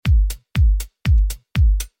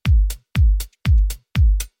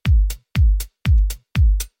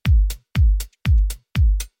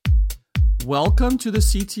Welcome to the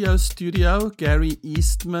CTO studio. Gary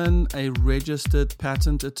Eastman, a registered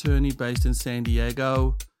patent attorney based in San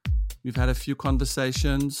Diego. We've had a few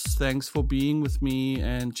conversations. Thanks for being with me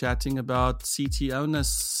and chatting about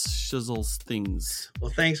CTO-ness shizzles things. Well,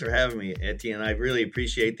 thanks for having me, Etienne. I really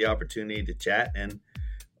appreciate the opportunity to chat. And,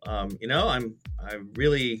 I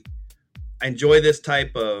enjoy this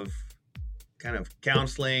type of kind of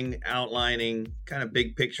counseling, outlining, kind of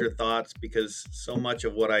big picture thoughts, because so much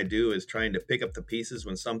of what I do is trying to pick up the pieces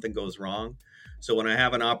when something goes wrong. So when I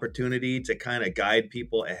have an opportunity to kind of guide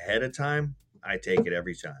people ahead of time, I take it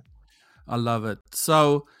every time. I love it.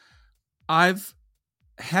 So I've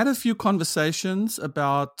had a few conversations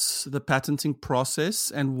about the patenting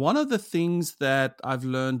process. And one of the things that I've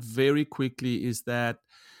learned very quickly is that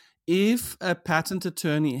if a patent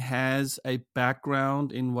attorney has a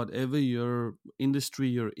background in whatever your industry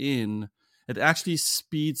you're in, it actually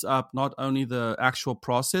speeds up not only the actual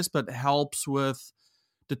process, but helps with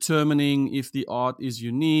determining if the art is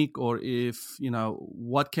unique or if,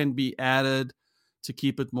 what can be added to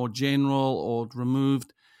keep it more general or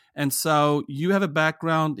removed. And so you have a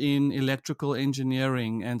background in electrical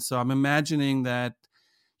engineering. And so I'm imagining that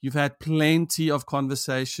you've had plenty of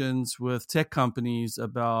conversations with tech companies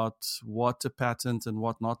about what to patent and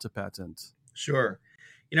what not to patent. Sure.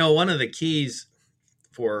 One of the keys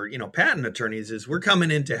for, patent attorneys is we're coming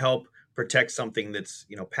in to help protect something that's,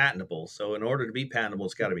 patentable. So in order to be patentable,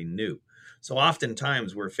 it's got to be new. So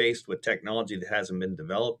oftentimes we're faced with technology that hasn't been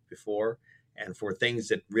developed before, and for things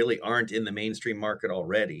that really aren't in the mainstream market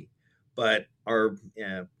already. But our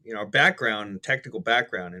background, technical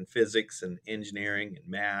background in physics and engineering and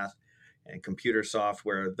math and computer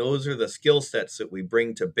software, those are the skill sets that we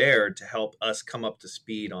bring to bear to help us come up to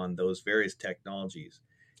speed on those various technologies.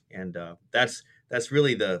 And that's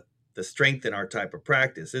really the strength in our type of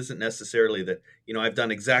practice. Isn't necessarily that, I've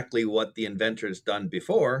done exactly what the inventor's done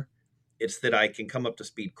before. It's that I can come up to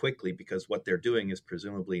speed quickly because what they're doing is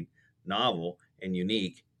presumably novel and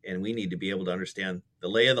unique. And we need to be able to understand the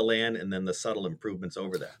lay of the land and then the subtle improvements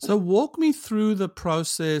over that. So walk me through the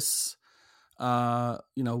process. Why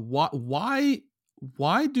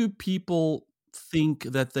do people think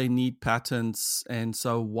that they need patents, and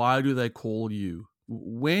so why do they call you?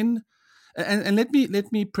 And let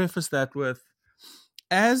me preface that with,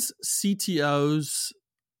 as CTOs,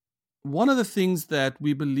 one of the things that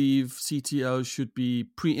we believe CTOs should be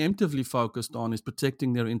preemptively focused on is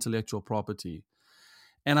protecting their intellectual property.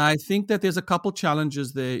 And I think that there's a couple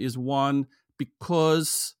challenges there. Is one,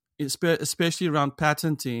 because especially around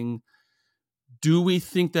patenting, do we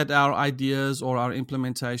think that our ideas or our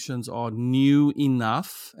implementations are new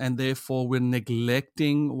enough and therefore we're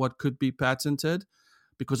neglecting what could be patented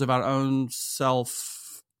because of our own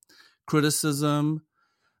self-criticism?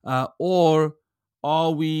 Or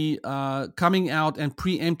are we coming out and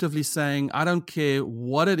preemptively saying, I don't care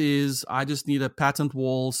what it is, I just need a patent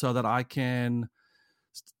wall so that I can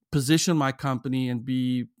position my company and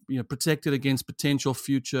be protected against potential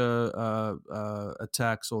future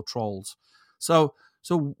attacks or trolls. So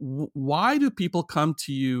why do people come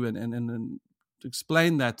to you and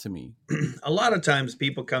explain that to me? A lot of times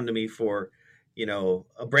people come to me for, a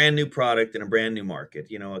brand new product in a brand new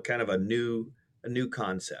market, a kind of a new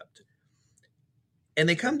concept. And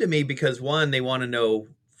they come to me because, one, they want to know,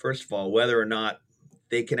 first of all, whether or not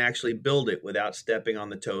they can actually build it without stepping on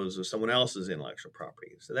the toes of someone else's intellectual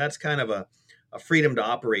property. So that's kind of a freedom to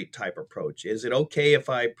operate type approach. Is it okay if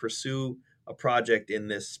I pursue a project in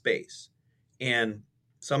this space? And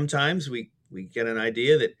sometimes we get an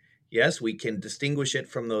idea that, yes, we can distinguish it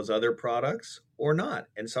from those other products or not.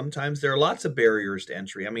 And sometimes there are lots of barriers to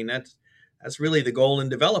entry. I mean, that's really the goal in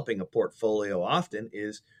developing a portfolio often,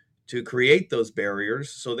 is to create those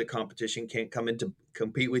barriers so that competition can't come in to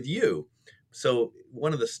compete with you. So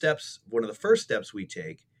one of the first steps we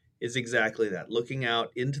take is exactly that, looking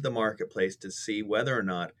out into the marketplace to see whether or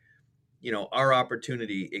not, our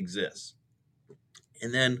opportunity exists.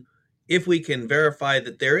 And then if we can verify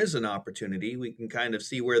that there is an opportunity, we can kind of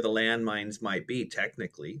see where the landmines might be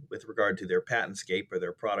technically with regard to their patentscape or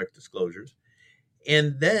their product disclosures.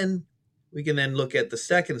 And then we can then look at the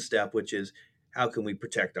second step, which is how can we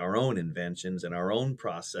protect our own inventions and our own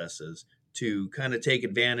processes to kind of take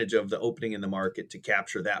advantage of the opening in the market to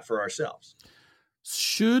capture that for ourselves.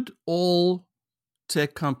 Should all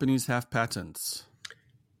tech companies have patents?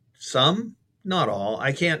 Some, not all.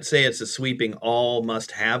 I can't say it's a sweeping all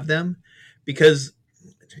must have them, because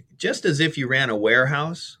just as if you ran a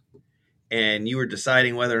warehouse and you were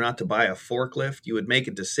deciding whether or not to buy a forklift, you would make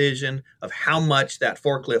a decision of how much that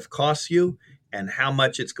forklift costs you and how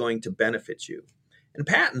much it's going to benefit you. And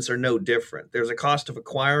patents are no different. There's a cost of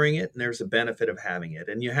acquiring it and there's a benefit of having it.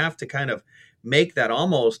 And you have to kind of make that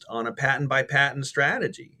almost on a patent by patent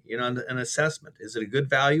strategy, an assessment. Is it a good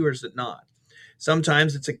value or is it not?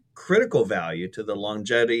 Sometimes it's a critical value to the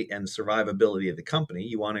longevity and survivability of the company.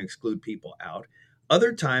 You want to exclude people out.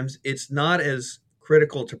 Other times it's not as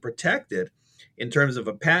critical to protect it in terms of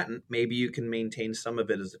a patent. Maybe you can maintain some of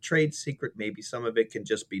it as a trade secret. Maybe some of it can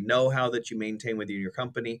just be know-how that you maintain within your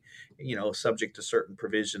company, subject to certain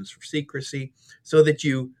provisions for secrecy, so that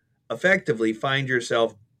you effectively find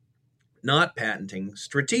yourself not patenting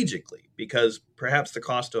strategically, because perhaps the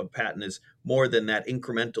cost of a patent is more than that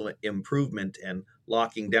incremental improvement and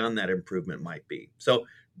locking down that improvement might be. So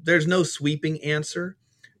there's no sweeping answer.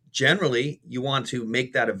 Generally, you want to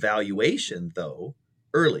make that evaluation, though,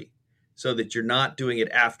 early, so that you're not doing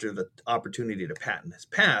it after the opportunity to patent has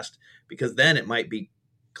passed, because then it might be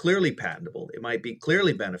clearly patentable. It might be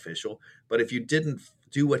clearly beneficial. But if you didn't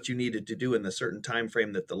do what you needed to do in the certain time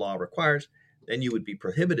frame that the law requires, then you would be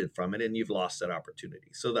prohibited from it and you've lost that opportunity.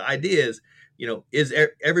 So the idea is, is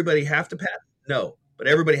everybody have to patent? No, but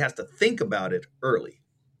everybody has to think about it early.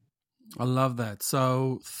 I love that.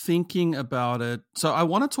 So thinking about it. So I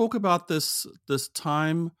want to talk about this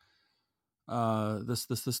time,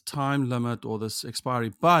 this time limit or this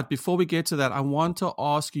expiry. But before we get to that, I want to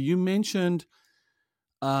ask you. You mentioned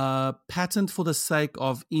patent for the sake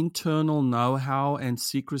of internal know-how and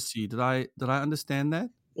secrecy. Did I understand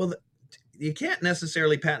that? Well, you can't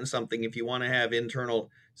necessarily patent something if you want to have internal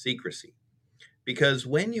secrecy, because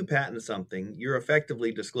when you patent something, you're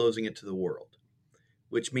effectively disclosing it to the world,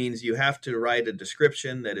 which means you have to write a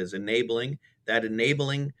description that is enabling. That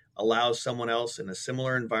enabling allows someone else in a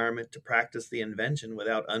similar environment to practice the invention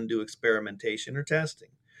without undue experimentation or testing.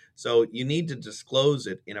 So you need to disclose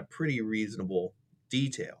it in a pretty reasonable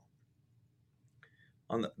detail.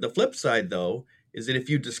 On the flip side, though, is that if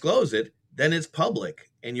you disclose it, then it's public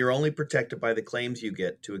and you're only protected by the claims you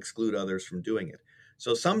get to exclude others from doing it.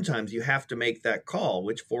 So sometimes you have to make that call.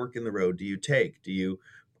 Which fork in the road do you take? Do you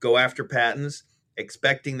go after patents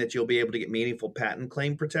expecting that you'll be able to get meaningful patent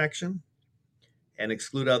claim protection and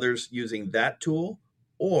exclude others using that tool?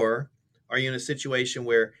 Or are you in a situation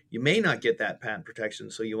where you may not get that patent protection,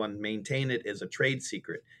 so you want to maintain it as a trade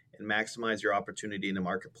secret and maximize your opportunity in the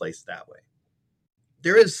marketplace that way?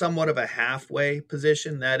 There is somewhat of a halfway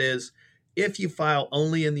position. That is, if you file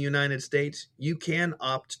only in the United States, you can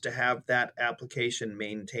opt to have that application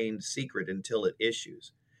maintained secret until it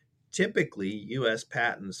issues. Typically, U.S.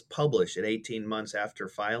 patents publish at 18 months after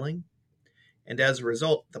filing, and as a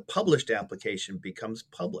result, the published application becomes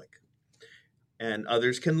public, and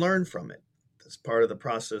others can learn from it. That's part of the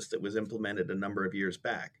process that was implemented a number of years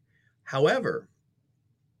back. However,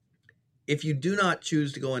 if you do not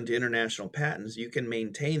choose to go into international patents, you can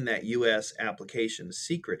maintain that U.S. application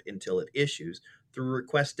secret until it issues through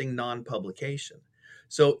requesting non-publication.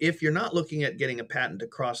 So if you're not looking at getting a patent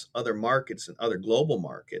across other markets and other global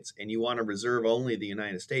markets, and you want to reserve only the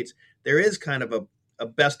United States, there is kind of a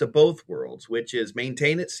best of both worlds, which is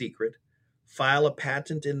maintain it secret, file a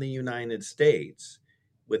patent in the United States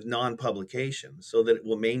with non-publication so that it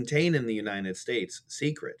will maintain in the United States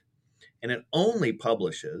secret. And it only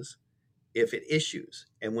publishes if it issues.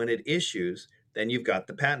 And when it issues, then you've got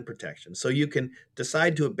the patent protection. So you can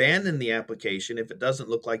decide to abandon the application if it doesn't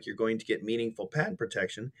look like you're going to get meaningful patent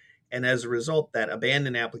protection. And as a result, that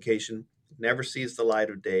abandoned application never sees the light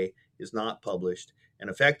of day, is not published, and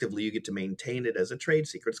effectively you get to maintain it as a trade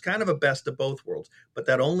secret. It's kind of a best of both worlds, but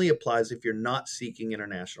that only applies if you're not seeking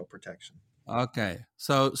international protection. Okay.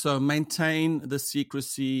 So maintain the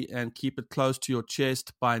secrecy and keep it close to your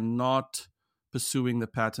chest by not pursuing the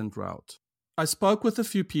patent route. I spoke with a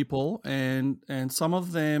few people, and some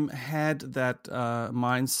of them had that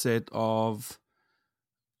mindset of,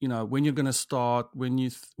 when you're going to start, when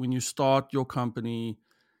you start your company,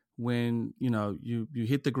 when you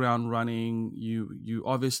hit the ground running, you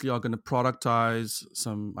obviously are going to productize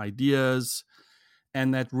some ideas,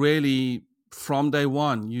 and that really from day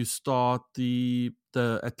one you start the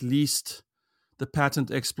at least the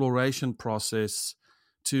patent exploration process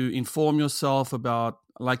to inform yourself about,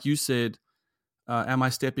 like you said, am I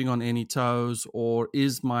stepping on any toes, or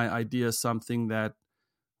is my idea something that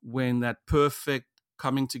when that perfect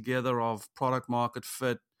coming together of product market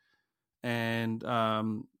fit and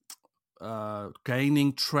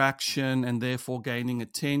gaining traction and therefore gaining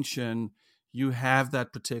attention, you have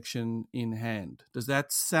that protection in hand. Does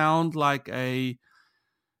that sound like a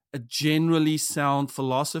generally sound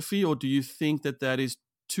philosophy, or do you think that is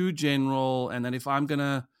too general, and that if I'm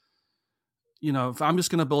just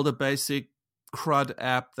going to build a basic CRUD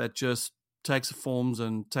app that just takes forms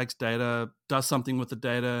and takes data, does something with the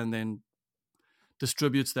data, and then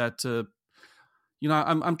distributes that to,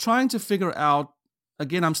 I'm trying to figure out,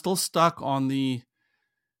 again, I'm still stuck on the,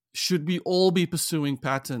 should we all be pursuing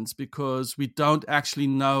patents, because we don't actually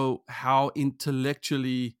know how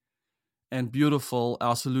intellectually and beautiful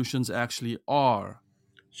our solutions actually are.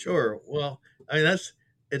 Sure. Well, I mean,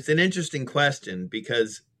 it's an interesting question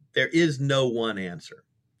because there is no one answer.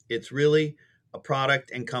 It's really a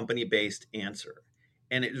product and company based answer.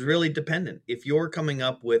 And it's really dependent. If you're coming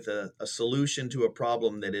up with a solution to a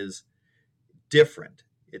problem that is different,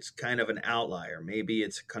 it's kind of an outlier, maybe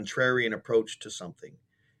it's a contrarian approach to something,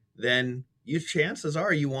 then chances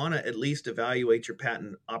are you want to at least evaluate your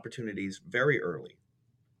patent opportunities very early.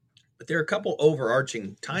 But there are a couple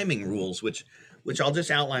overarching timing rules, which I'll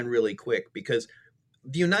just outline really quick, because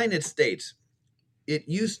the United States, it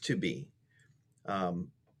used to be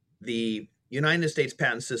the United States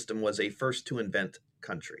patent system was a first to invent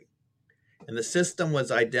country. And the system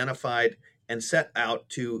was identified and set out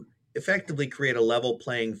to effectively create a level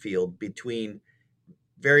playing field between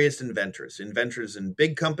various inventors in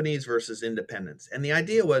big companies versus independents. And the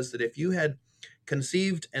idea was that if you had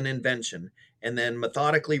conceived an invention and then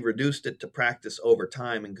methodically reduced it to practice over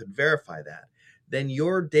time and could verify that, then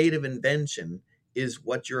your date of invention is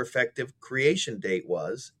what your effective creation date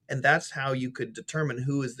was. And that's how you could determine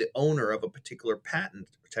who is the owner of a particular patent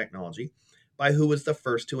technology, by who was the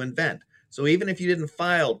first to invent. So even if you didn't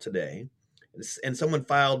file today and someone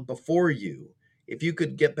filed before you, if you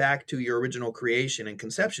could get back to your original creation and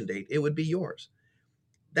conception date, it would be yours.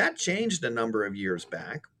 That changed a number of years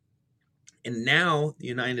back. And now the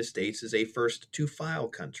United States is a first to file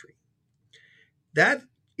country. That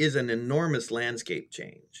is an enormous landscape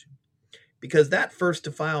change, because that first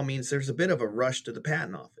to file means there's a bit of a rush to the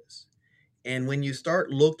patent office. And when you start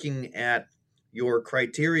looking at your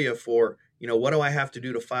criteria for, what do I have to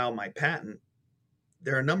do to file my patent?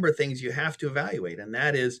 There are a number of things you have to evaluate. And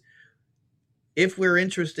that is, if we're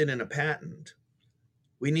interested in a patent,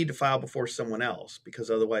 we need to file before someone else, because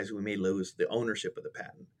otherwise we may lose the ownership of the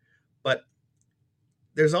patent. But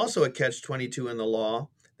there's also a catch-22 in the law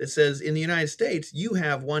that says in the United States, you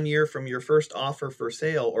have 1 year from your first offer for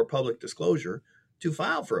sale or public disclosure to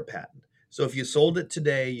file for a patent. So if you sold it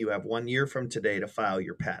today, you have 1 year from today to file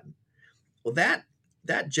your patent. Well,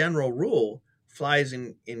 that general rule flies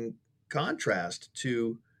in contrast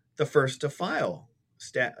to the first to file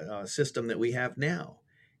system that we have now.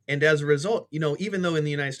 And as a result, even though in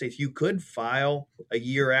the United States you could file a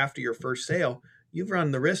year after your first sale, you've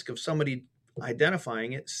run the risk of somebody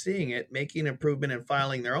identifying it, seeing it, making an improvement, and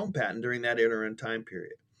filing their own patent during that interim time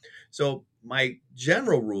period. So my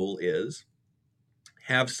general rule is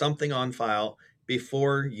have something on file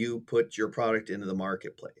before you put your product into the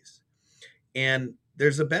marketplace. And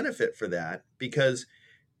there's a benefit for that, because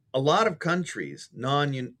a lot of countries,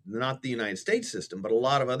 not the United States system, but a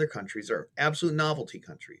lot of other countries are absolute novelty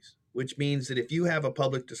countries, which means that if you have a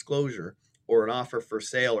public disclosure or an offer for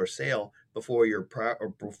sale or sale before your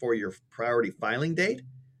priority filing date,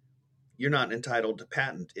 you're not entitled to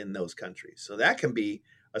patent in those countries. So that can be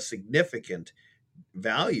a significant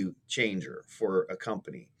value changer for a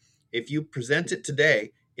company. If you present it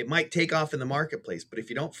today, it might take off in the marketplace, but if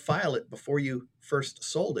you don't file it before you first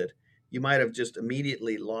sold it, you might have just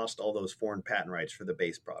immediately lost all those foreign patent rights for the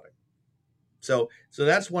base product. So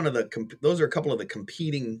that's those are a couple of the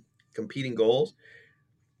competing goals.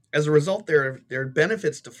 As a result, there are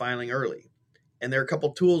benefits to filing early, and there are a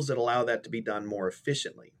couple tools that allow that to be done more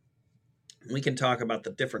efficiently. We can talk about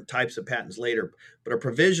the different types of patents later, but a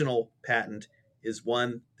provisional patent is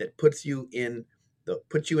one that puts you in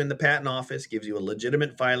the patent office, gives you a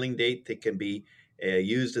legitimate filing date that can be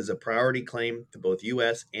used as a priority claim to both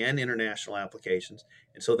U.S. and international applications.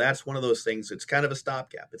 And so that's one of those things. It's kind of a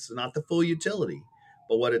stopgap. It's not the full utility,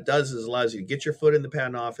 but what it does is allows you to get your foot in the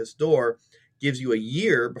patent office door, gives you a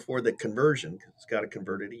year before the conversion, because it's got to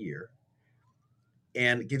convert it a year,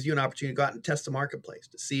 and it gives you an opportunity to go out and test the marketplace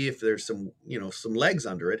to see if there's some legs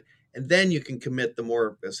under it. And then you can commit the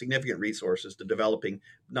more significant resources to developing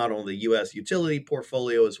not only the U.S. utility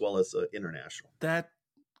portfolio as well as the international. That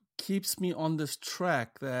keeps me on this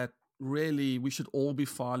track that really we should all be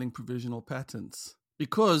filing provisional patents.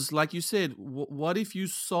 Because like you said, what if you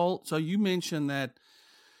sold? So you mentioned that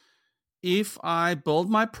if I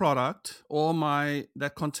build my product or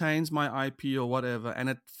that contains my IP or whatever, and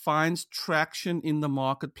it finds traction in the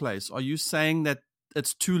marketplace, are you saying that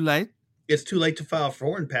it's too late? It's too late to file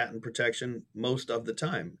foreign patent protection most of the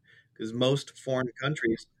time, because most foreign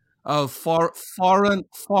countries. Oh, foreign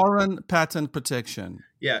patent protection.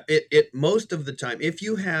 Yeah, it most of the time, if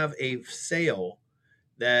you have a sale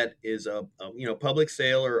that is a public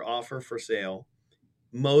sale or offer for sale,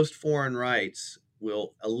 most foreign rights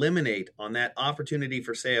will eliminate on that opportunity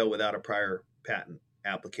for sale without a prior patent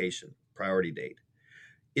application priority date.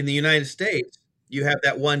 In the United States, you have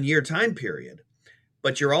that 1 year time period,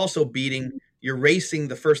 but you're racing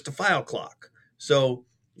the first to file clock. So,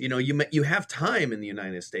 you have time in the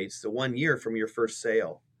United States, the 1 year from your first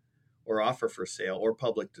sale or offer for sale or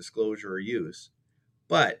public disclosure or use,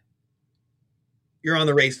 but you're on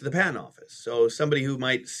the race to the patent office. So somebody who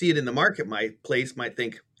might see it in the marketplace might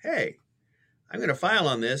think, hey, I'm going to file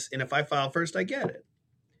on this, and if I file first, I get it.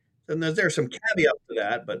 And there's some caveats to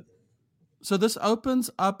that, but so this opens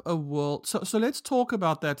up a world. So let's talk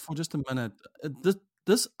about that for just a minute.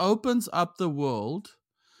 This opens up the world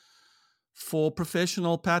for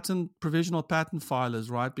provisional patent filers,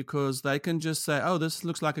 right? Because they can just say, oh, this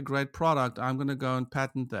looks like a great product, I'm going to go and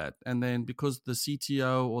patent that. And then because the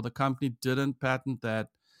CTO or the company didn't patent that,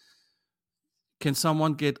 can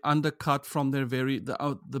someone get undercut from their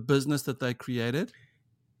the business that they created?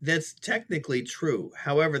 That's technically true.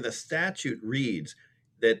 However, the statute reads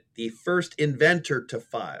that the first inventor to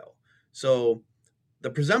file. So the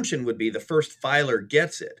presumption would be the first filer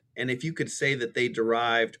gets it. And if you could say that they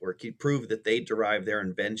derived or could prove that they derived their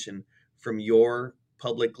invention from your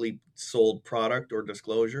publicly sold product or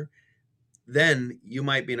disclosure, then you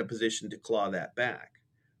might be in a position to claw that back.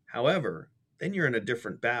 However, then you're in a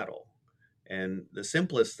different battle. And the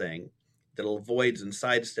simplest thing that avoids and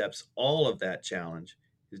sidesteps all of that challenge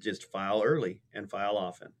is just file early and file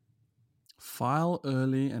often. File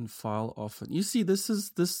early and file often. You see, this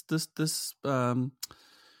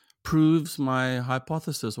proves my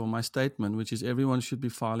hypothesis or my statement, which is everyone should be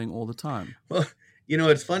filing all the time. Well,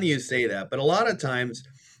 it's funny you say that, but a lot of times,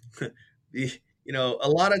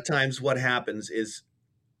 what happens is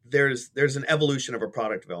there's an evolution of a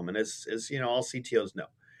product development, as all CTOs know.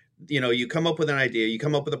 You come up with an idea, you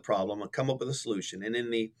come up with a problem, come up with a solution, and in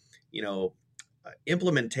the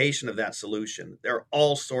implementation of that solution, there are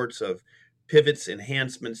all sorts of pivots,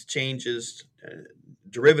 enhancements, changes,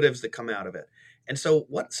 derivatives that come out of it. And so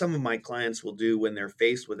what some of my clients will do when they're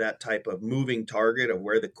faced with that type of moving target of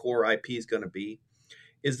where the core IP is going to be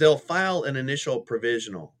is they'll file an initial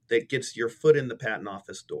provisional that gets your foot in the patent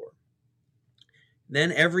office door.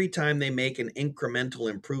 Then every time they make an incremental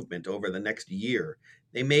improvement over the next year,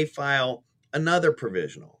 they may file another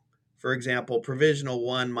provisional. For example, provisional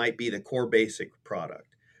 1 might be the core basic product.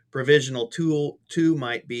 Provisional 2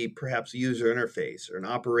 might be perhaps a user interface or an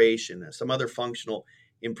operation, some other functional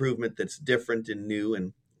improvement that's different and new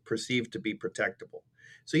and perceived to be protectable.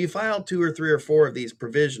 So you file 2 or 3 or 4 of these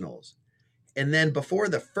provisionals, and then before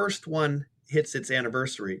the first one hits its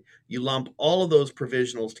anniversary, you lump all of those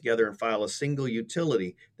provisionals together and file a single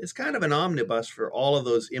utility that's kind of an omnibus for all of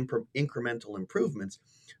those incremental improvements,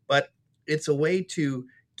 but it's a way to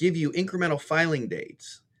give you incremental filing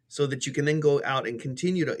dates so that you can then go out and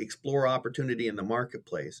continue to explore opportunity in the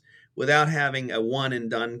marketplace without having a one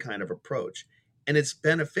and done kind of approach. And it's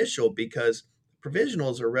beneficial because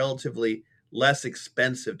provisionals are relatively less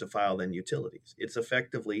expensive to file than utilities. It's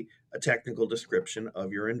effectively a technical description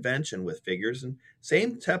of your invention with figures and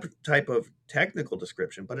same type of technical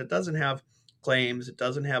description, but it doesn't have claims. It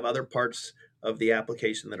doesn't have other parts of the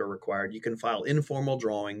application that are required. You can file informal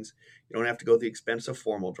drawings. You don't have to go through the expense of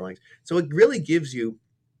formal drawings. So it really gives you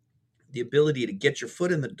the ability to get your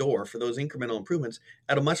foot in the door for those incremental improvements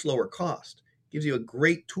at a much lower cost. Gives you a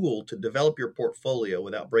great tool to develop your portfolio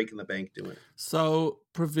without breaking the bank doing it. So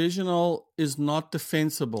provisional is not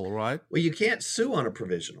defensible, right? Well, you can't sue on a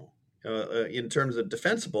provisional. In terms of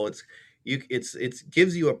defensible, it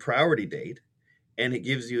gives you a priority date, and it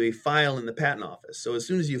gives you a file in the patent office. So as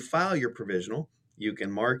soon as you file your provisional, you can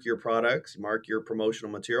mark your products, mark your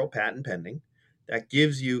promotional material, patent pending. That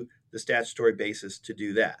gives you the statutory basis to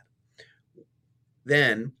do that.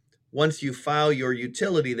 Then, once you file your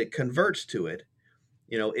utility that converts to it,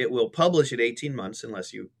 it will publish at 18 months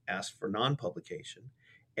unless you ask for non-publication.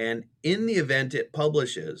 And in the event it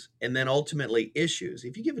publishes and then ultimately issues,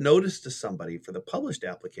 if you give notice to somebody for the published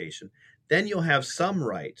application, then you'll have some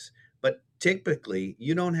rights. But typically,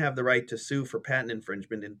 you don't have the right to sue for patent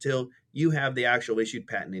infringement until you have the actual issued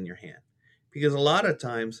patent in your hand. Because a lot of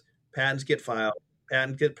times, patents get filed,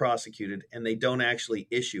 patents get prosecuted, and they don't actually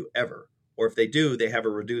issue ever. Or if they do, they have a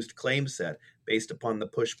reduced claim set based upon the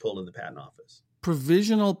push-pull in the patent office.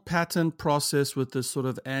 Provisional patent process with this sort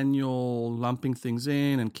of annual lumping things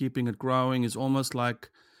in and keeping it growing is almost like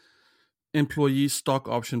employee stock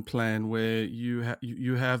option plan, where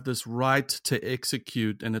you have this right to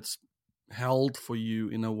execute and it's held for you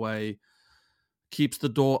in a way keeps the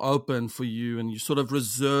door open for you, and you sort of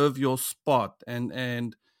reserve your spot.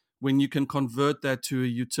 And when you can convert that to a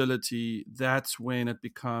utility, that's when it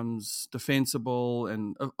becomes defensible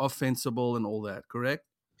and offensible and all that, correct?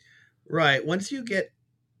 Right. Once you get,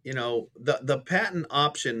 the patent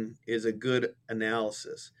option is a good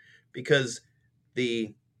analysis because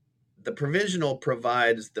the the provisional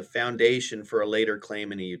provides the foundation for a later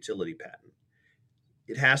claim in a utility patent.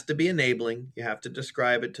 It has to be enabling. You have to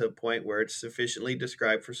describe it to a point where it's sufficiently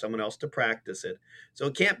described for someone else to practice it. So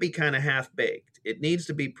it can't be kind of half baked. It needs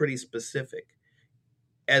to be pretty specific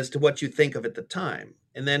as to what you think of at the time.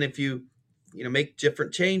 And then if you make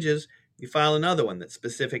different changes, you file another one that's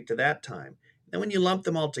specific to that time. Then when you lump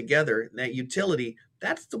them all together, that utility,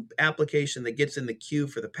 that's the application that gets in the queue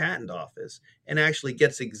for the patent office and actually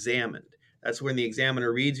gets examined. That's when the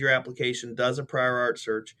examiner reads your application, does a prior art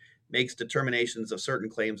search, makes determinations of certain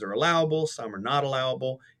claims are allowable, some are not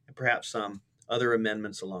allowable, and perhaps some other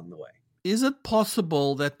amendments along the way. Is it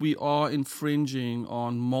possible that we are infringing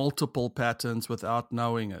on multiple patents without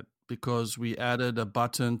knowing it? Because we added a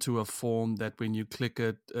button to a form that when you click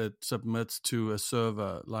it, it submits to a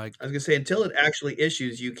server. Like, I was going to say, until it actually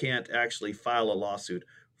issues, you can't actually file a lawsuit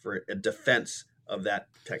for a defense of that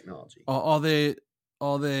technology. Are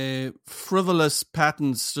there frivolous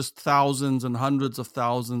patents, just thousands and hundreds of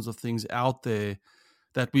thousands of things out there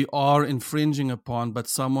that we are infringing upon, but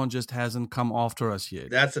someone just hasn't come after us yet?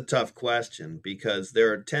 That's a tough question because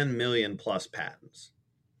there are 10 million plus patents.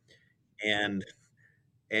 And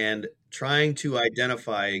trying to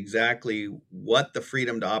identify exactly what the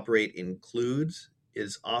freedom to operate includes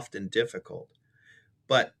is often difficult.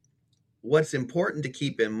 But what's important to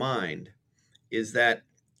keep in mind is that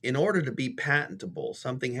in order to be patentable,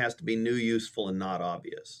 something has to be new, useful, and not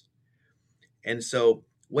obvious. And so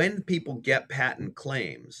when people get patent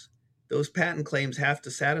claims, those patent claims have to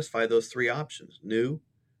satisfy those three options: new,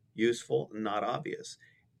 useful, and not obvious.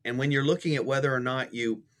 And when you're looking at whether or not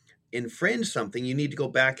you infringe something, you need to go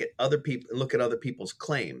back at other people and look at other people's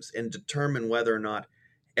claims and determine whether or not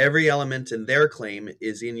every element in their claim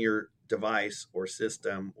is in your device or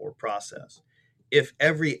system or process. If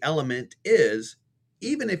every element is,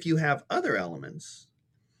 even if you have other elements,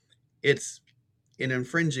 it's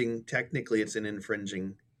technically it's an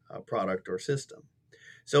infringing product or system.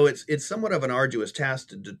 So it's somewhat of an arduous task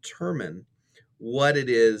to determine what it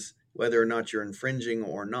is, whether or not you're infringing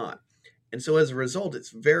or not. And so as a result,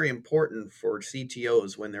 it's very important for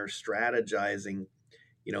CTOs when they're strategizing,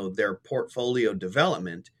 their portfolio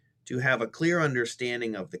development to have a clear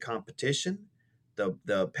understanding of the competition,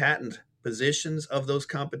 the patent positions of those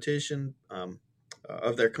competition,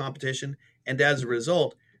 of their competition, and as a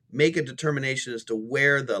result, make a determination as to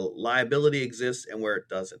where the liability exists and where it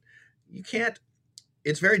doesn't.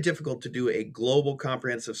 It's very difficult to do a global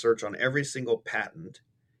comprehensive search on every single patent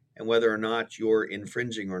and whether or not you're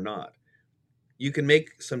infringing or not. You can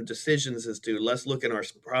make some decisions as to, let's look in our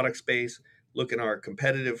product space, look in our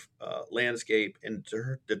competitive landscape, and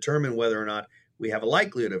determine whether or not we have a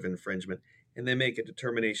likelihood of infringement, and then make a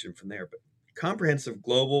determination from there. But comprehensive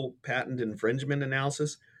global patent infringement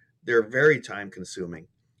analysis, they're very time consuming,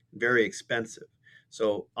 very expensive.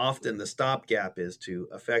 So often the stopgap is to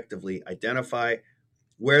effectively identify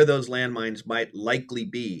where those landmines might likely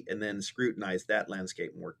be and then scrutinize that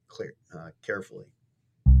landscape more carefully.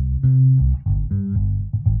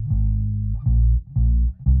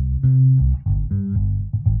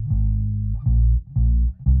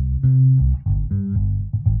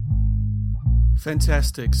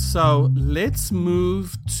 Fantastic. So let's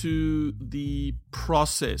move to the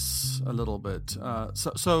process a little bit.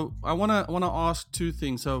 So I want to ask two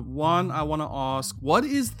things. So one, I want to ask, what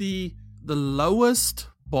is the lowest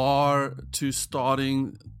bar to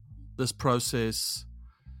starting this process?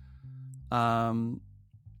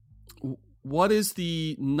 What is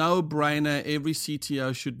the no-brainer? Every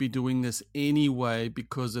CTO should be doing this anyway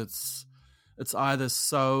because it's either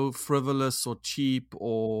so frivolous or cheap,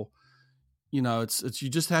 or it's you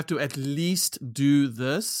just have to at least do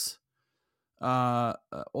this, or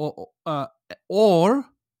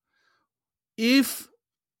if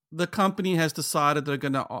the company has decided they're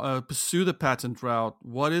going to pursue the patent route,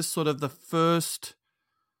 what is sort of the first?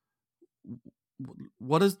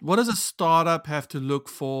 What does a startup have to look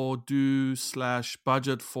for,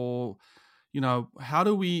 /budget for? How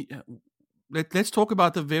do we? Let's talk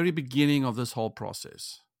about the very beginning of this whole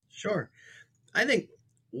process. Sure, I think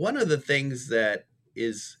one of the things that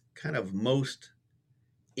is kind of most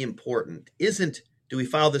important isn't, do we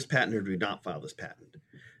file this patent or do we not file this patent?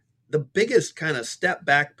 The biggest kind of step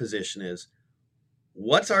back position is,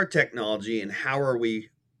 what's our technology and how are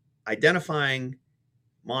we identifying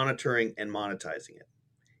monitoring and monetizing it.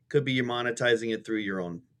 Could be you're monetizing it through your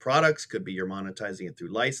own products, could be you're monetizing it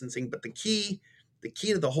through licensing, but the key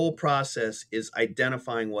to the whole process is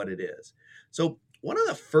identifying what it is. So one of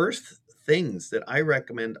the first things that I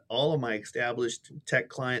recommend all of my established tech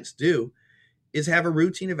clients do is have a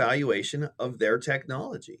routine evaluation of their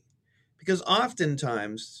technology. Because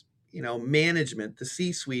oftentimes, management, the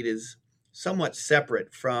C-suite is somewhat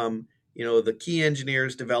separate from, the key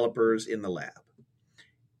engineers, developers in the lab.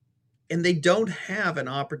 And they don't have an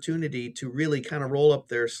opportunity to really kind of roll up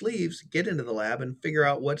their sleeves, get into the lab and figure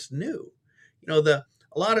out what's new. A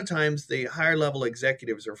lot of times the higher level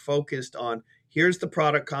executives are focused on, here's the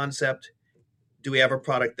product concept. Do we have a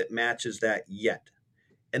product that matches that yet?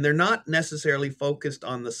 And they're not necessarily focused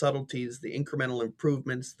on the subtleties, the incremental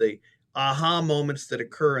improvements, the aha moments that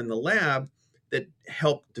occur in the lab that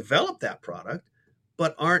help develop that product,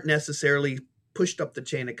 but aren't necessarily pushed up the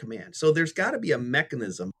chain of command. So there's got to be a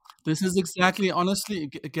mechanism. This is exactly, honestly,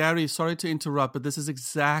 Gary, sorry to interrupt, but this is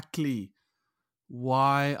exactly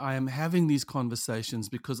why I am having these conversations,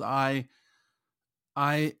 because I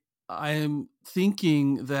am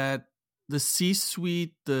thinking that the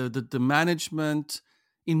C-suite, the management,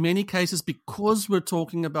 in many cases, because we're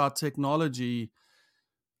talking about technology,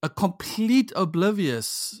 are completely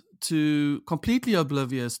oblivious to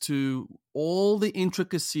all the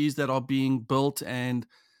intricacies that are being built and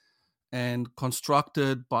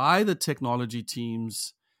constructed by the technology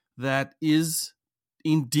teams, that is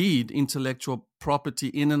indeed intellectual property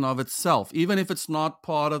in and of itself, even if it's not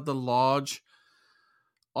part of the large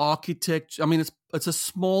architecture. I mean, it's a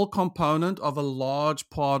small component of a large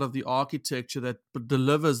part of the architecture that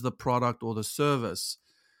delivers the product or the service.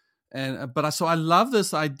 So I love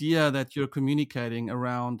this idea that you're communicating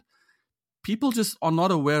around. People just are not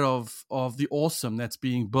aware of the awesome that's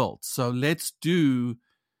being built. So let's do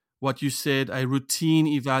what you said, a routine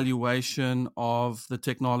evaluation of the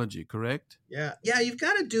technology, correct? Yeah, you've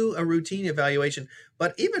got to do a routine evaluation.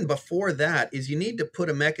 But even before that is you need to put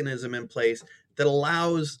a mechanism in place that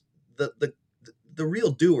allows the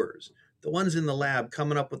real doers, the ones in the lab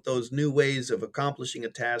coming up with those new ways of accomplishing a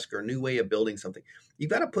task or a new way of building something.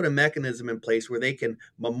 You've got to put a mechanism in place where they can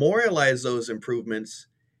memorialize those improvements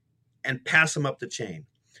and pass them up the chain.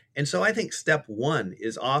 And so I think step one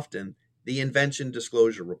is often the invention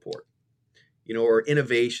disclosure report, or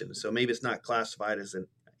innovation. So maybe it's not classified as an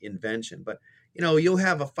invention, but, you'll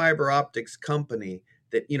have a fiber optics company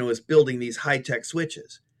that, is building these high-tech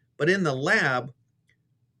switches. But in the lab,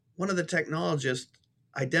 one of the technologists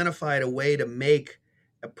identified a way to make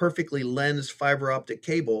a perfectly lensed fiber optic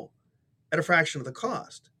cable at a fraction of the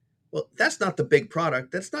cost. Well, that's not the big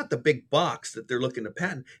product. That's not the big box that they're looking to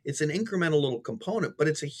patent. It's an incremental little component, but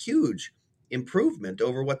it's a huge improvement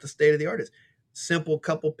over what the state of the art is. Simple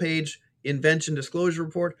couple-page invention disclosure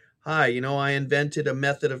report. Hi, I invented a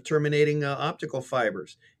method of terminating optical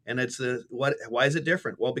fibers, and why is it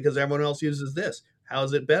different? Well, because everyone else uses this. How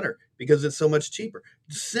is it better? Because it's so much cheaper.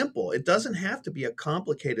 Simple. It doesn't have to be a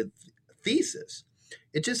complicated thesis.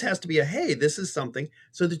 It just has to be hey, this is something,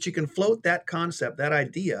 so that you can float that concept, that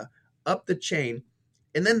idea up the chain.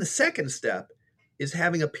 And then the second step is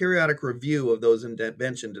having a periodic review of those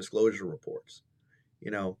invention disclosure reports.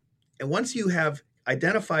 And once you have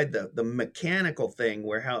identified the mechanical thing,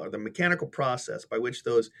 the mechanical process by which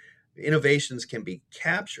those innovations can be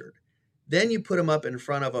captured, then you put them up in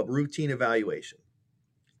front of a routine evaluation.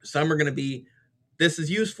 Some are going to be, this is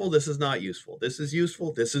useful, this is not useful. This is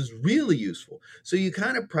useful, this is really useful. So you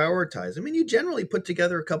kind of prioritize. I mean, you generally put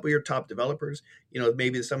together a couple of your top developers,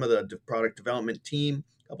 maybe some of the product development team,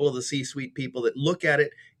 a couple of the C-suite people that look at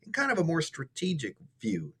it in kind of a more strategic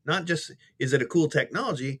view. Not just, is it a cool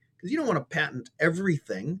technology? Because you don't want to patent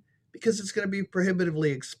everything, because it's going to be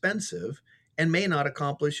prohibitively expensive and may not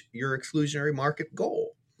accomplish your exclusionary market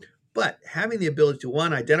goal. But having the ability to,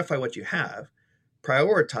 one, identify what you have,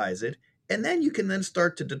 prioritize it, and then you can then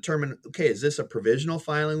start to determine, okay, is this a provisional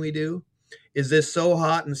filing we do? Is this so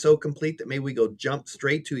hot and so complete that maybe we go jump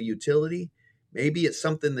straight to a utility? Maybe it's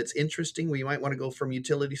something that's interesting where you might want to go from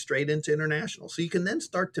utility straight into international. So you can then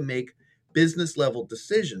start to make business level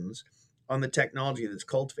decisions on the technology that's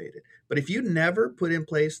cultivated. But if you never put in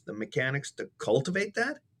place the mechanics to cultivate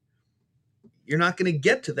that, you're not going to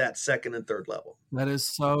get to that second and third level. That is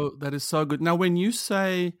so good. Now, when you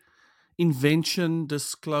say invention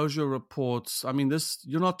disclosure reports, I mean,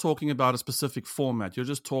 you're not talking about a specific format. You're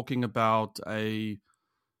just talking about an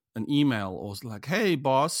email, or like, hey,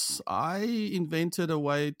 boss, I invented a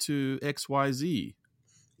way to XYZ.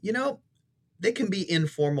 They can be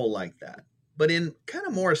informal like that. But in kind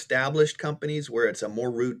of more established companies where it's a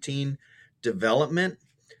more routine development,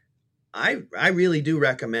 I really do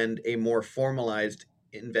recommend a more formalized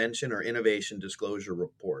invention or innovation disclosure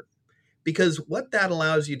report, because what that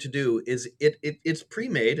allows you to do is it's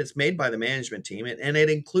pre-made, it's made by the management team, and it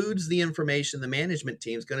includes the information the management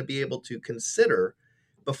team is going to be able to consider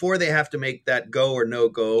before they have to make that go or no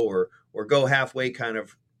go or go halfway kind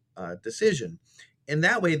of decision. And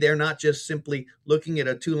that way they're not just simply looking at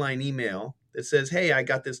a 2-line email that says, hey, I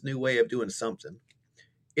got this new way of doing something.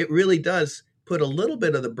 It really does put a little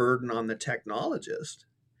bit of the burden on the technologist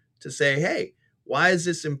to say, hey, why is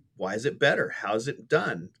it better? How's it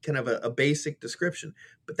done? Kind of a basic description.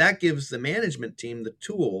 But that gives the management team the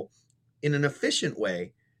tool in an efficient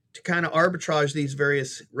way to kind of arbitrage these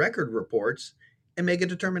various record reports and make a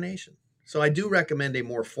determination. So I do recommend a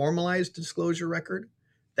more formalized disclosure record.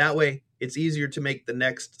 That way it's easier to make the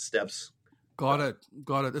next steps. Got it.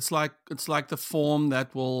 It's like the form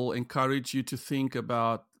that will encourage you to think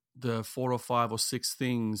about the 4 or 5 or 6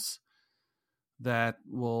 things that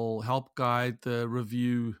will help guide the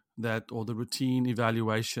review or the routine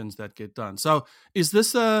evaluations that get done. So is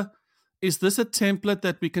this a template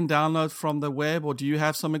that we can download from the web, or do you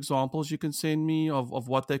have some examples you can send me of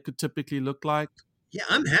what they could typically look like? Yeah,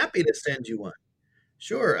 I'm happy to send you one.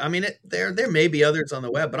 Sure. I mean, there may be others on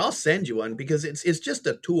the web, but I'll send you one because it's just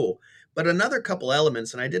a tool. But another couple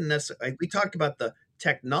elements, and I didn't necessarily, we talked about the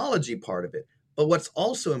technology part of it, but what's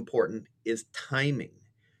also important is timing.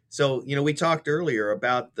 So, we talked earlier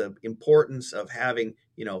about the importance of having,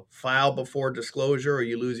 file before disclosure or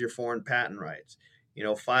you lose your foreign patent rights.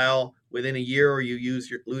 File within a year or you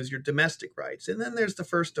lose your domestic rights. And then there's the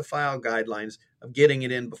first to file guidelines of getting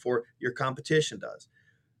it in before your competition does.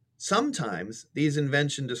 Sometimes these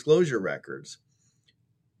invention disclosure records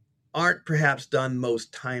aren't perhaps done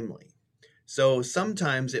most timely. So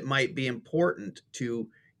sometimes it might be important to,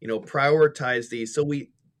 prioritize these. So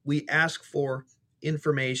we ask for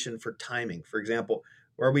information for timing. For example,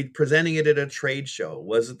 are we presenting it at a trade show?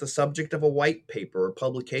 Was it the subject of a white paper or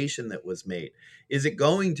publication that was made? Is it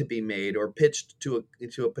going to be made or pitched to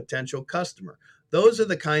a potential customer? Those are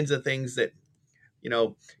the kinds of things that,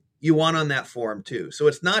 you want on that form too. So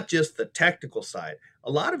it's not just the technical side.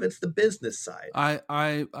 A lot of it's the business side.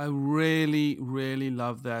 I really, really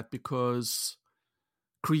love that, because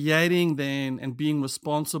creating then and being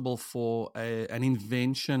responsible for an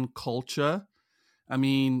invention culture, I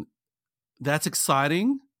mean, that's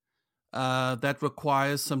exciting. That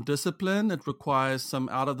requires some discipline. It requires some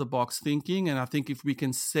out-of-the-box thinking. And I think if we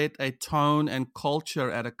can set a tone and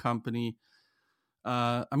culture at a company,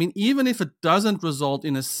 even if it doesn't result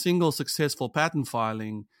in a single successful patent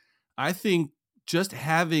filing, I think just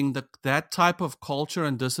having that type of culture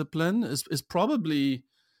and discipline is probably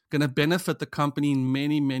going to benefit the company in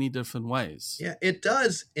many, many different ways. Yeah, it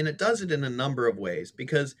does. And it does it in a number of ways,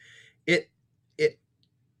 because it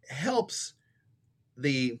helps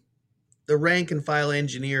the rank and file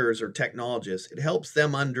engineers or technologists. It helps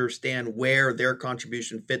them understand where their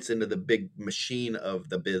contribution fits into the big machine of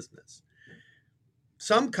the business.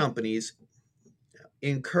 Some companies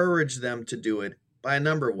encourage them to do it by a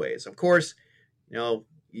number of ways. Of course, the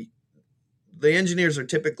engineers are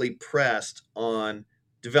typically pressed on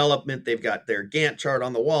development. They've got their Gantt chart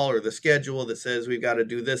on the wall or the schedule that says we've got to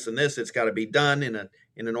do this and this. It's got to be done in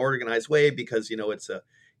an organized way because it's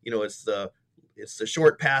the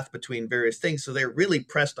short path between various things. So they're really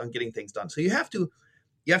pressed on getting things done. So you have to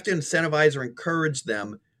incentivize or encourage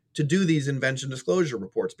them to do these invention disclosure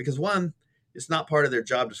reports, because one, it's not part of their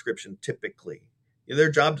job description typically.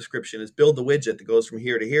 Their job description is build the widget that goes from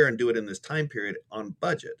here to here and do it in this time period on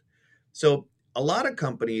budget. So a lot of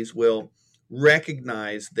companies will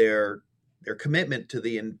recognize their commitment to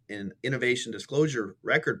the innovation disclosure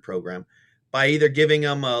record program by either giving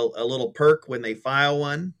them a little perk when they file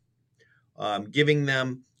one, giving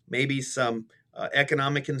them maybe some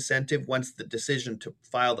economic incentive once the decision to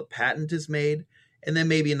file the patent is made, and then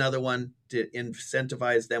maybe another one to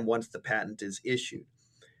incentivize them once the patent is issued.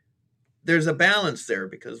 There's a balance there,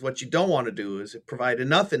 because what you don't want to do is provide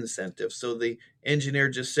enough incentive so the engineer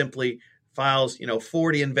just simply files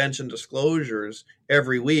 40 invention disclosures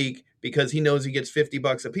every week because he knows he gets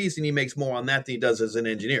 $50 a piece and he makes more on that than he does as an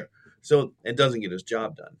engineer. So it doesn't get his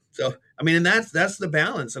job done. So, and that's the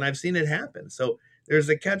balance, and I've seen it happen. So there's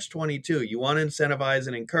a catch-22. You want to incentivize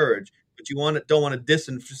and encourage, but you don't want to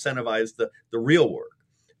disincentivize the real work.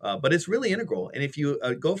 But it's really integral. And if you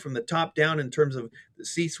go from the top down in terms of the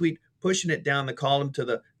C-suite, pushing it down the column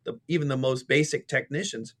to even the most basic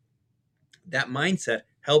technicians, that mindset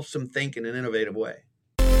helps them think in an innovative way.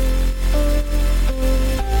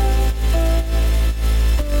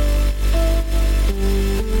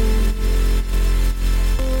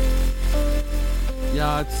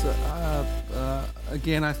 Yeah, it's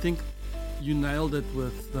again, I think you nailed it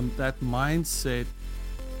with that mindset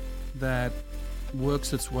that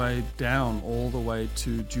works its way down all the way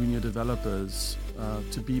to junior developers,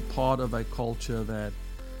 to be part of a culture that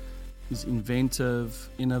is inventive,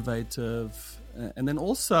 innovative, and then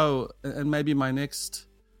also, and maybe my next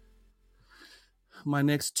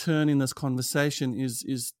turn in this conversation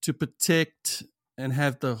is to protect and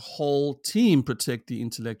have the whole team protect the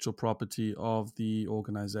intellectual property of the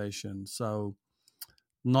organization. So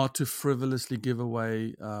not to frivolously give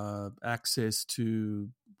away access to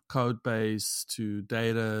code base, to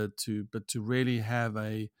data, but to really have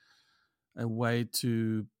a way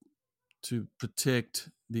to protect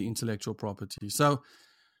the intellectual property. So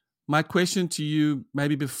my question to you,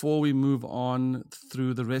 maybe before we move on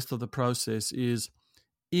through the rest of the process,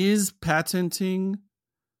 is patenting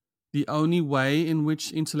the only way in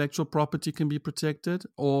which intellectual property can be protected?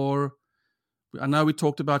 Or I know we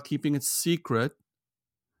talked about keeping it secret.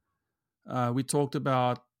 We talked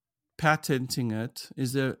about patenting it.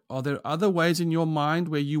 Are there other ways in your mind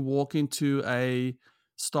where you walk into a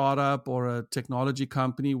startup or a technology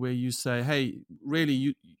company where you say, hey,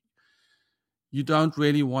 really, you don't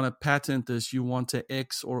really want to patent this, you want to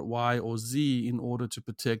X or Y or Z in order to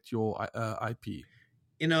protect your IP?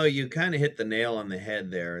 You kind of hit the nail on the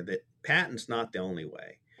head there, that patent's not the only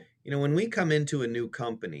way. When we come into a new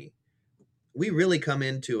company, we really come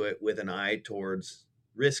into it with an eye towards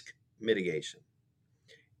risk mitigation.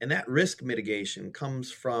 And that risk mitigation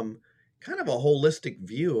comes from kind of a holistic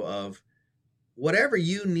view of whatever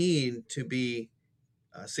you need to be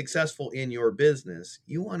successful in your business,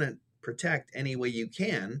 you want to protect any way you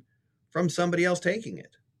can from somebody else taking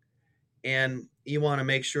it. And you want to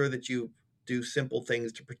make sure that you do simple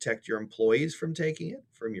things to protect your employees from taking it,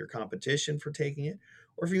 from your competition for taking it,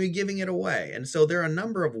 or from you giving it away. And so there are a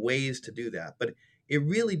number of ways to do that, but it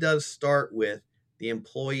really does start with the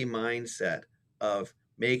employee mindset of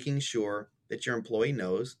making sure that your employee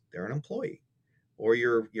knows they're an employee, or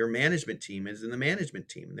your management team is in the management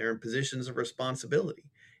team. They're in positions of responsibility.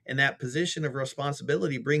 And that position of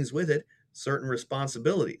responsibility brings with it certain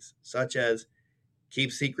responsibilities, such as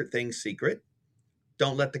keep secret things secret.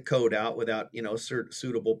 Don't let the code out without,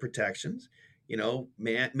 suitable protections.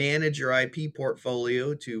 Manage your IP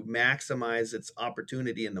portfolio to maximize its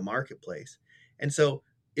opportunity in the marketplace. And so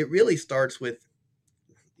it really starts with,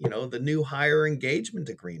 the new hire engagement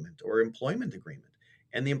agreement or employment agreement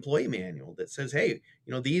and the employee manual that says, hey,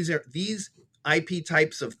 these IP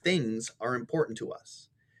types of things are important to us.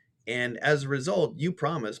 And as a result, you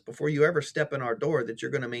promise before you ever step in our door that you're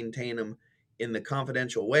going to maintain them in the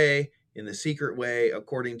confidential way, in the secret way,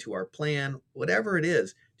 according to our plan, whatever it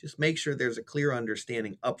is. Just make sure there's a clear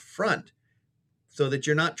understanding up front so that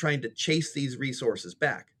you're not trying to chase these resources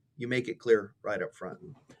back. You make it clear right up front.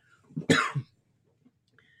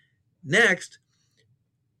 Next,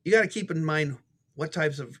 you got to keep in mind what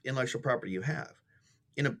types of intellectual property you have.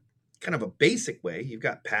 In a kind of a basic way, you've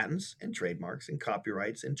got patents and trademarks and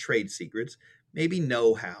copyrights and trade secrets, maybe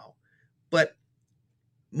know-how. But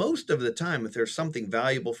most of the time, if there's something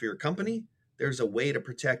valuable for your company, there's a way to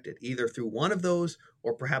protect it, either through one of those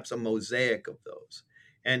or perhaps a mosaic of those.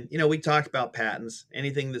 And, we talked about patents,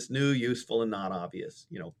 anything that's new, useful, and not obvious,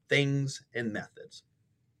 things and methods.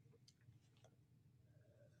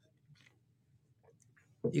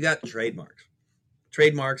 You got trademarks.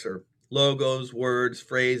 Trademarks are logos, words,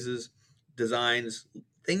 phrases, designs,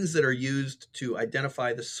 things that are used to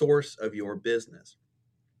identify the source of your business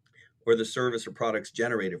or the service or products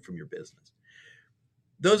generated from your business.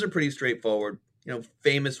 Those are pretty straightforward.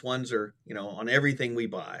 Famous ones are, on everything we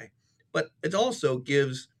buy. But it also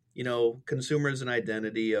gives, consumers an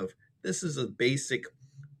identity of this is a basic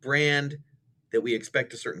brand that we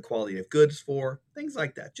expect a certain quality of goods for, things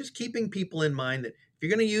like that. Just keeping people in mind that if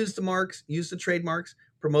you're going to use the marks, use the trademarks,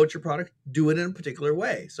 promote your product, do it in a particular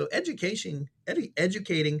way. So educating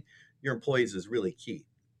your employees is really key.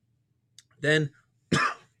 Then,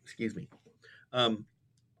 excuse me.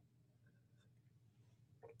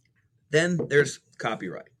 Then there's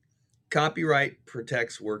copyright. Copyright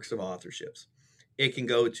protects works of authorships. It can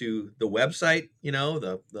go to the website,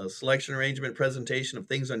 the selection, arrangement, presentation of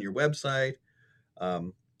things on your website,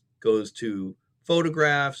 goes to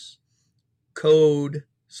photographs, code,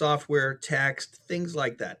 software, text, things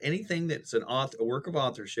like that. Anything that's a work of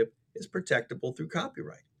authorship is protectable through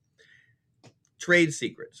copyright. Trade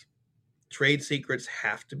secrets. Trade secrets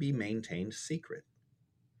have to be maintained secret.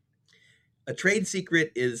 A trade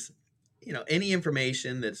secret is, any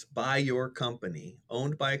information that's by your company,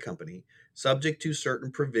 owned by a company, subject to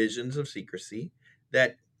certain provisions of secrecy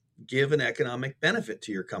that give an economic benefit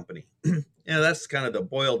to your company. That's kind of the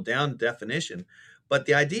boiled down definition. But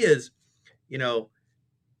the idea is, you know,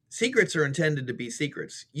 secrets are intended to be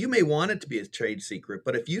secrets. You may want it to be a trade secret,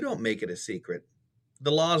 but if you don't make it a secret, the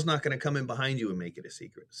law is not going to come in behind you and make it a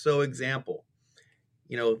secret. So example,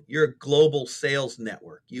 you know, you're a global sales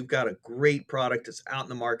network. You've got a great product that's out in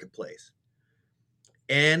the marketplace.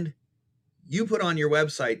 And you put on your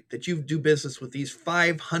website that you do business with these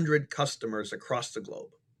 500 customers across the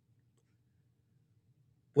globe.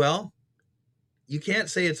 Well, you can't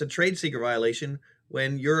say it's a trade secret violation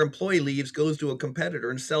when your employee leaves, goes to a competitor,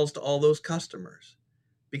 and sells to all those customers,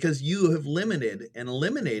 because you have limited and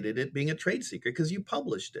eliminated it being a trade secret because you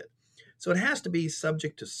published it. So it has to be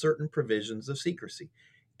subject to certain provisions of secrecy.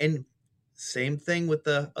 And same thing with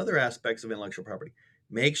the other aspects of intellectual property.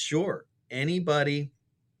 Make sure anybody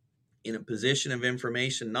in a position of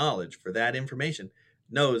information knowledge for that information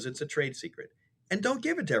knows it's a trade secret. And don't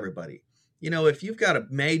give it to everybody. You know, if you've got a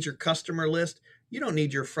major customer list, you don't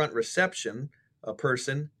need your front reception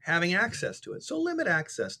person having access to it. So limit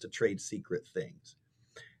access to trade secret things.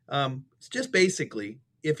 It's just basically,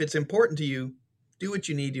 if it's important to you, do what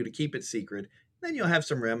you need to keep it secret. Then you'll have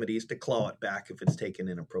some remedies to claw it back if it's taken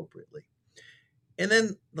inappropriately. And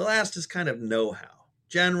then the last is kind of know-how,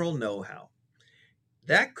 general know-how.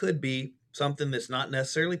 That could be something that's not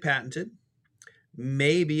necessarily patented.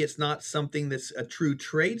 Maybe it's not something that's a true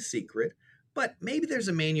trade secret, but maybe there's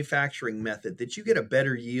a manufacturing method that you get a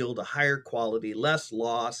better yield, a higher quality, less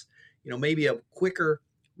loss, you know, maybe a quicker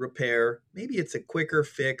repair, maybe it's a quicker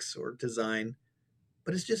fix or design,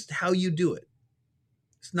 but it's just how you do it.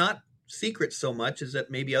 It's not secret so much as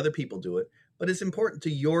that maybe other people do it, but it's important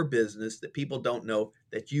to your business that people don't know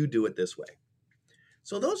that you do it this way.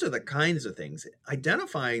 So those are the kinds of things.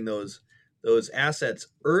 Identifying those assets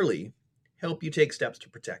early help you take steps to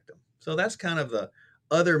protect them. So that's kind of the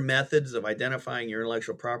other methods of identifying your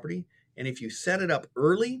intellectual property. And if you set it up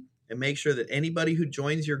early and make sure that anybody who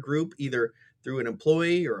joins your group, either through an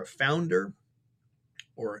employee or a founder,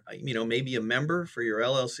 or maybe a member for your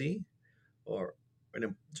LLC, or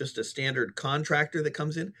just a standard contractor that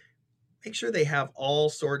comes in, make sure they have all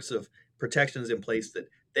sorts of protections in place that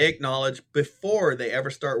they acknowledge before they ever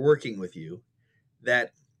start working with you,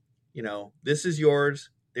 that, this is yours.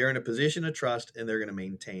 They're in a position of trust and they're going to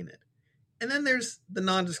maintain it. And then there's the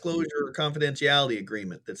non-disclosure or confidentiality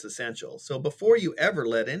agreement that's essential. So before you ever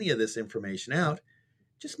let any of this information out,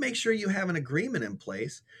 just make sure you have an agreement in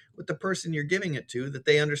place with the person you're giving it to, that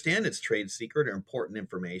they understand it's trade secret or important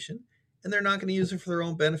information, and they're not going to use it for their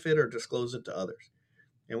own benefit or disclose it to others.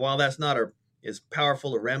 And while that's not as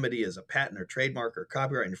powerful a remedy as a patent or trademark or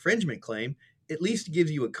copyright infringement claim, at least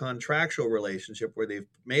gives you a contractual relationship where they've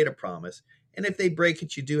made a promise. And if they break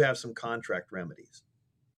it, you do have some contract remedies.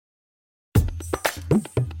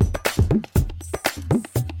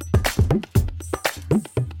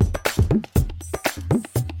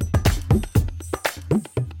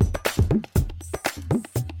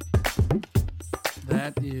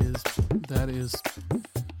 That is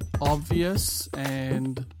obvious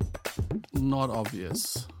and not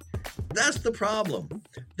obvious. That's the problem.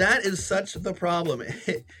 That is such the problem.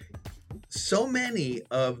 So many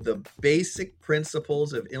of the basic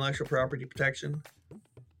principles of intellectual property protection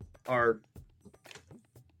are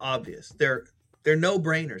obvious. They're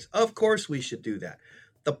no-brainers. Of course we should do that.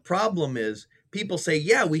 The problem is people say,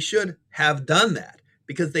 yeah, we should have done that,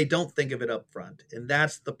 because they don't think of it up front. And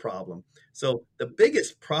that's the problem. So the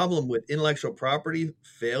biggest problem with intellectual property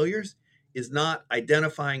failures is not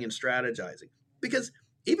identifying and strategizing. Because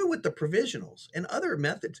even with the provisionals and other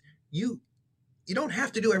methods, you don't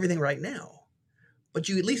have to do everything right now, but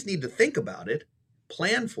you at least need to think about it,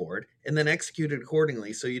 plan for it, and then execute it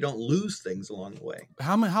accordingly so you don't lose things along the way.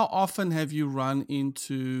 How often have you run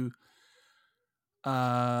into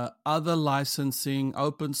other licensing,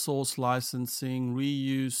 open source licensing,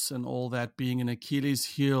 reuse, and all that being an Achilles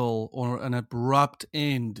heel or an abrupt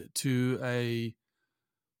end to a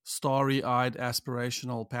starry-eyed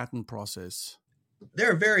aspirational patent process?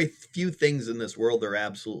 There are very few things in this world that are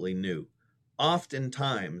absolutely new.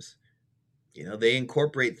 Oftentimes, they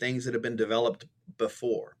incorporate things that have been developed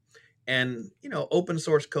before. And, open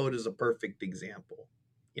source code is a perfect example.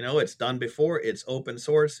 It's done before, it's open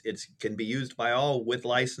source, it can be used by all with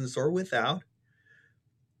license or without.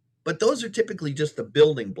 But those are typically just the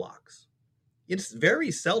building blocks. It's very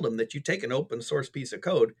seldom that you take an open source piece of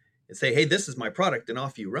code and say, hey, this is my product, and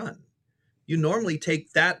off you run. You normally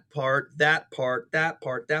take that part,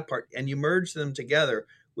 and you merge them together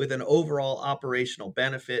with an overall operational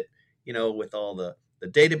benefit, with all the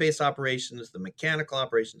database operations, the mechanical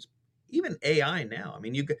operations, even AI now.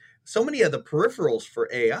 So many of the peripherals for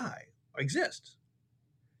AI exist.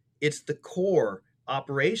 It's the core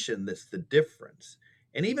operation that's the difference.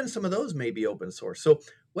 And even some of those may be open source. So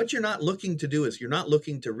what you're not looking to do is you're not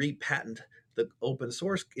looking to repatent the open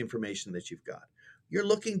source information that you've got. You're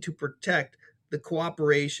looking to protect the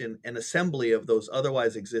cooperation and assembly of those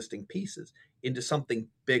otherwise existing pieces into something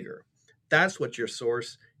bigger. That's what your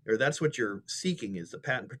source, or that's what you're seeking, is the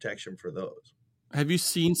patent protection for those. Have you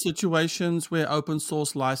seen situations where open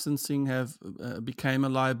source licensing have became a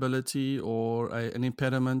liability or an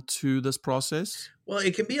impediment to this process? Well,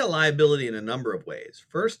 it can be a liability in a number of ways.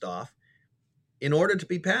 First off, in order to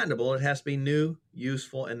be patentable, it has to be new,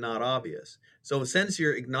 useful, and not obvious. So since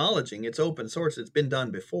you're acknowledging it's open source, it's been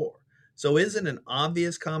done before. So is it an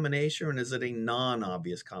obvious combination, or is it a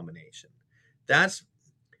non-obvious combination? That's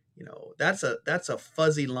a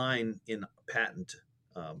fuzzy line in patent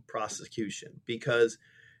prosecution, because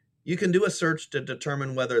you can do a search to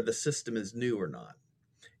determine whether the system is new or not.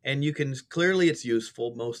 And you can clearly, it's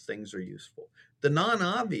useful. Most things are useful. The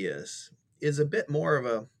non-obvious is a bit more of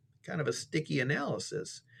a kind of a sticky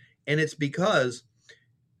analysis. And it's because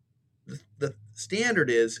the standard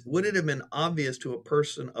is, would it have been obvious to a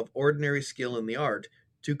person of ordinary skill in the art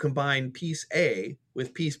to combine piece A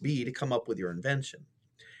with piece B to come up with your invention?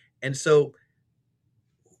 And so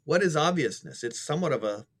what is obviousness? It's somewhat of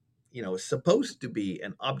a, it's supposed to be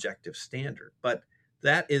an objective standard, but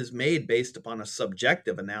that is made based upon a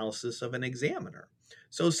subjective analysis of an examiner.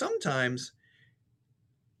 So sometimes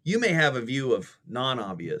you may have a view of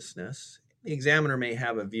non-obviousness. The examiner may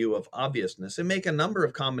have a view of obviousness and make a number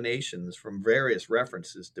of combinations from various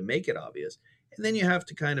references to make it obvious. And then you have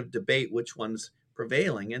to kind of debate which one's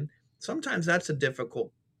prevailing. And sometimes that's a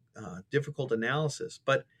difficult analysis.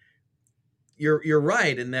 But you're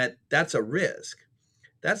right in that that's a risk.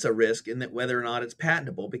 That's a risk in that whether or not it's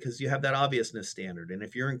patentable, because you have that obviousness standard. And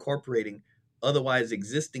if you're incorporating otherwise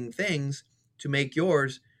existing things to make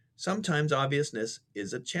yours, sometimes obviousness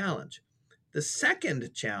is a challenge. The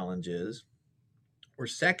second challenge is, or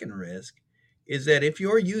second risk, is that if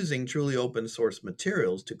you're using truly open source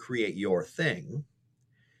materials to create your thing,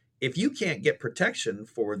 if you can't get protection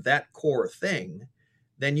for that core thing,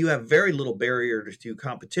 then you have very little barrier to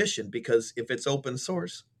competition, because if it's open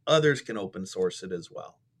source, others can open source it as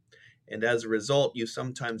well. And as a result, you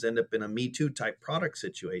sometimes end up in a Me Too type product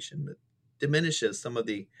situation that diminishes some of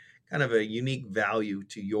the kind of a unique value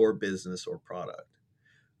to your business or product.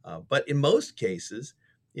 But in most cases,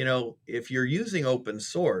 if you're using open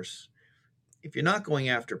source, if you're not going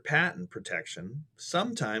after patent protection,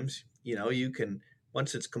 sometimes, you can,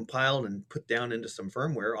 once it's compiled and put down into some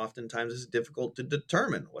firmware, oftentimes it's difficult to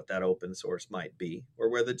determine what that open source might be or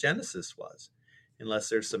where the genesis was, unless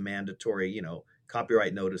there's some mandatory,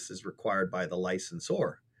 copyright notices required by the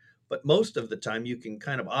licensor. But most of the time, you can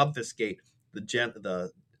kind of obfuscate the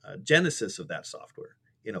genesis of that software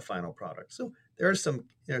in a final product. So there are some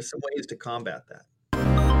ways to combat that.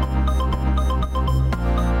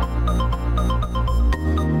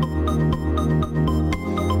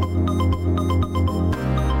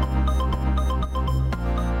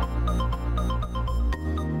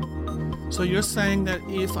 So you're saying that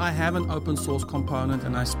if I have an open source component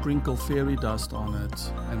and I sprinkle fairy dust on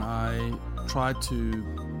it and I try to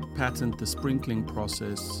patent the sprinkling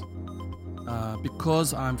process,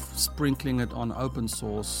 because I'm sprinkling it on open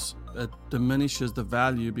source, it diminishes the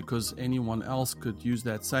value, because anyone else could use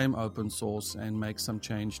that same open source and make some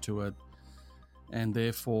change to it, and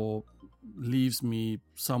therefore leaves me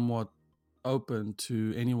somewhat open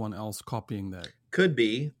to anyone else copying that. Could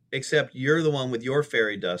be, except you're the one with your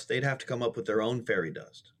fairy dust. They'd have to come up with their own fairy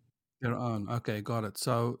dust. Their own. Okay, got it.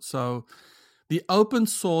 So the open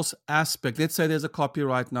source aspect, let's say there's a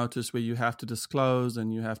copyright notice where you have to disclose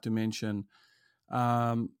and you have to mention,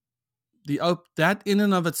 that in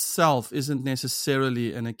and of itself isn't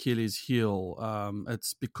necessarily an Achilles heel.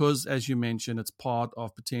 It's because, as you mentioned, it's part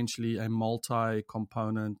of potentially a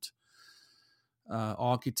multi-component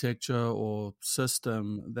architecture or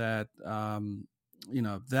system that,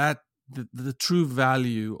 that the true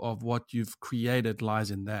value of what you've created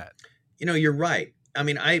lies in that. You're right. I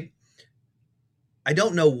mean, I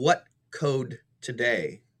don't know what code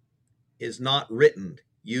today is not written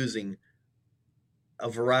using a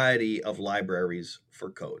variety of libraries for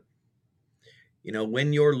code.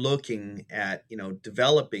 When you're looking at,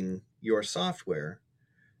 developing your software,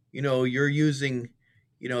 you're using,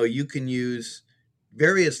 you can use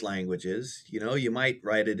various languages. You might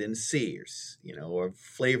write it in C, or a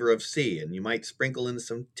flavor of C, and you might sprinkle in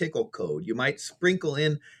some Tickle code. You might sprinkle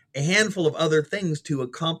in a handful of other things to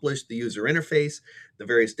accomplish the user interface, the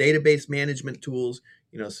various database management tools,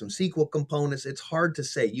 some SQL components. It's hard to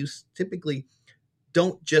say. You typically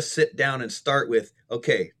don't just sit down and start with,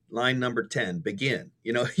 okay, line number 10, begin.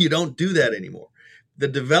 You don't do that anymore. The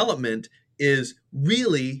development is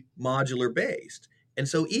really modular based. And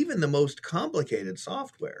so even the most complicated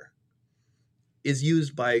software is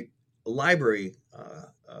used by library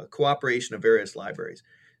cooperation of various libraries.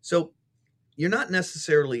 So you're not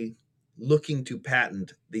necessarily looking to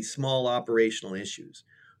patent these small operational issues.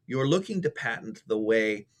 You're looking to patent the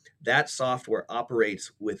way that software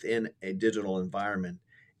operates within a digital environment.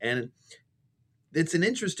 And it's an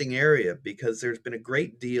interesting area because there's been a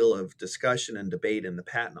great deal of discussion and debate in the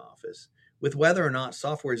patent office with whether or not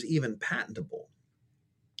software is even patentable.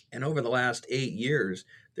 And over the last 8 years,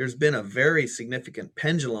 there's been a very significant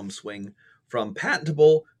pendulum swing from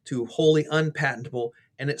patentable to wholly unpatentable,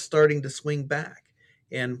 and it's starting to swing back.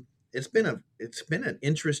 And it's been an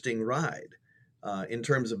interesting ride in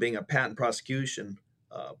terms of being a patent prosecution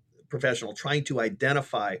professional, trying to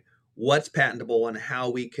identify what's patentable and how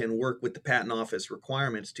we can work with the patent office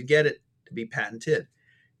requirements to get it to be patented.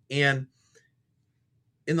 And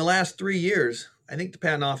in the last 3 years, I think the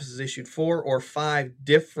patent office has issued 4 or 5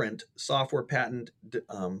 different software patent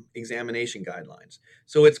examination guidelines.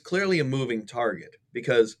 So it's clearly a moving target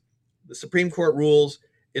because the Supreme Court rules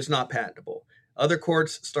it's not patentable. Other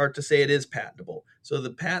courts start to say it is patentable. So the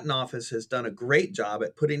patent office has done a great job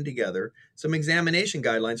at putting together some examination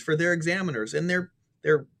guidelines for their examiners, and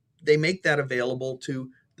they make that available to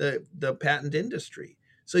the patent industry.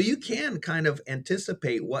 So you can kind of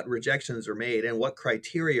anticipate what rejections are made and what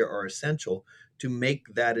criteria are essential to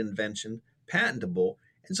make that invention patentable.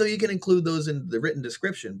 And so you can include those in the written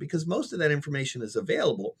description because most of that information is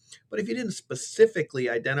available. But if you didn't specifically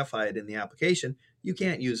identify it in the application, you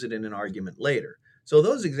can't use it in an argument later. So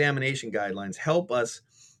those examination guidelines help us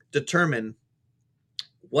determine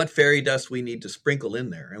what fairy dust we need to sprinkle in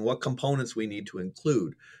there and what components we need to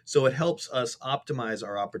include. So it helps us optimize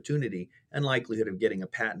our opportunity and likelihood of getting a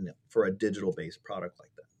patent for a digital-based product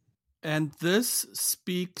like that. And this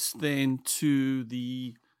speaks then to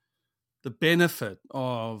the benefit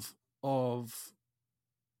of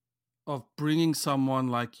bringing someone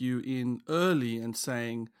like you in early and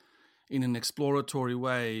saying, in an exploratory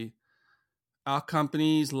way, our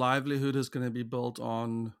company's livelihood is going to be built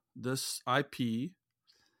on this IP.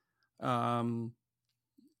 Someone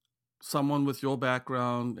with your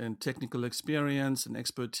background and technical experience and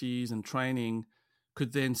expertise and training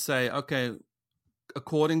could then say, okay,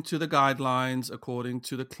 according to the guidelines, according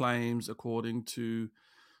to the claims, according to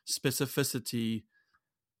specificity,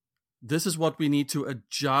 this is what we need to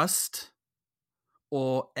adjust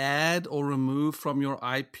or add or remove from your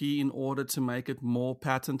IP in order to make it more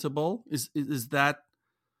patentable? Is that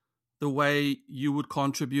the way you would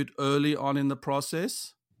contribute early on in the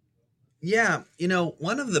process? Yeah,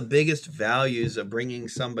 one of the biggest values of bringing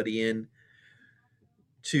somebody in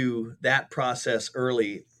to that process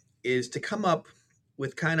early is to come up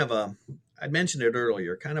with kind of I mentioned it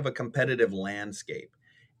earlier, kind of a competitive landscape.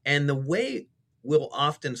 And the way we'll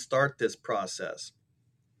often start this process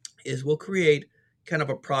is we'll create kind of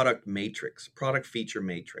a product matrix, product feature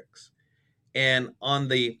matrix. And on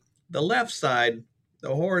the left side,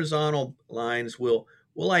 the horizontal lines will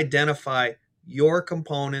identify your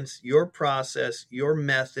components, your process, your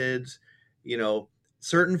methods,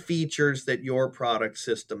 certain features that your product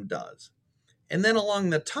system does. And then along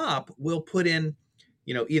the top, we'll put in,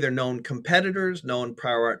 either known competitors, known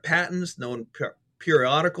prior art patents, known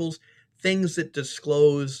periodicals, things that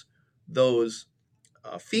disclose those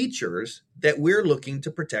features that we're looking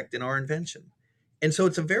to protect in our invention. And so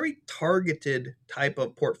it's a very targeted type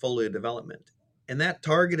of portfolio development. And that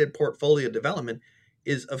targeted portfolio development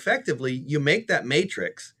is effectively you make that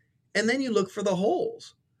matrix and then you look for the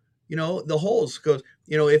holes. The holes goes,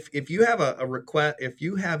 if you have a request, if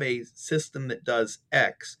you have a system that does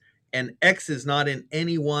X and X is not in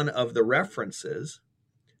any one of the references,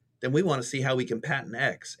 then we want to see how we can patent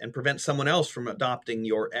X and prevent someone else from adopting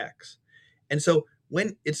your X. And so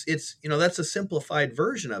when it's that's a simplified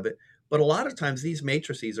version of it, but a lot of times these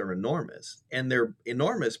matrices are enormous, and they're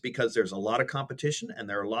enormous because there's a lot of competition and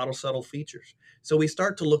there are a lot of subtle features. So we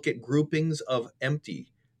start to look at groupings of empty,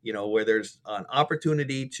 where there's an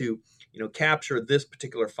opportunity to, capture this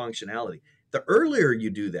particular functionality. The earlier you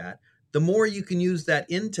do that, the more you can use that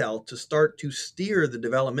intel to start to steer the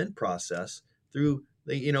development process through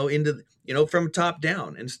from top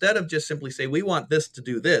down. Instead of just simply say, we want this to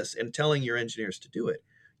do this and telling your engineers to do it,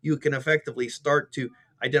 you can effectively start to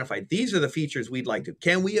identify, these are the features we'd like to,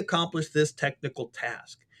 can we accomplish this technical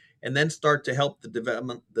task? And then start to help the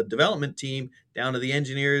development team down to the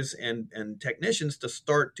engineers and technicians to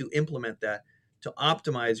start to implement that to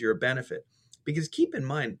optimize your benefit. Because keep in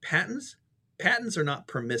mind, patents are not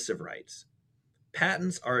permissive rights.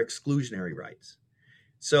 Patents are exclusionary rights.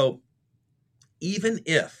 So even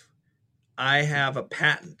if I have a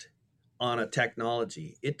patent on a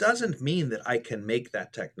technology, it doesn't mean that I can make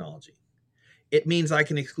that technology. It means I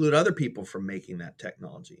can exclude other people from making that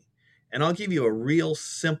technology. And I'll give you a real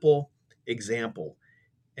simple example.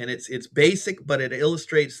 And it's basic, but it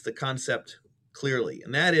illustrates the concept clearly.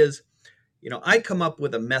 And that is, I come up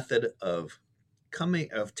with a method of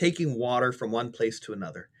taking water from one place to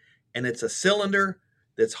another. And it's a cylinder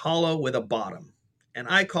that's hollow with a bottom. And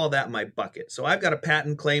I call that my bucket. So I've got a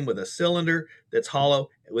patent claim with a cylinder that's hollow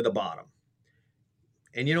with a bottom.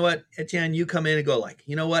 And you know what, Etienne, you come in and go like,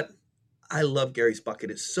 you know what? I love Gary's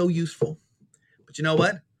bucket. It's so useful. But you know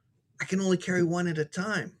what? I can only carry one at a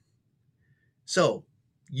time. So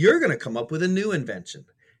you're going to come up with a new invention.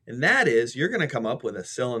 And that is, you're going to come up with a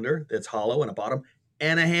cylinder that's hollow and a bottom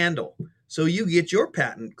and a handle. So you get your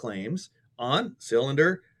patent claims on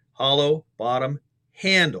cylinder, hollow, bottom,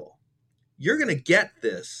 handle. You're going to get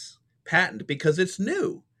this patent because it's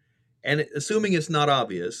new. And assuming it's not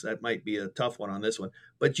obvious, that might be a tough one on this one,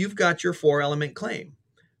 but you've got your 4-element claim.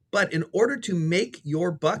 But in order to make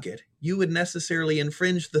your bucket, you would necessarily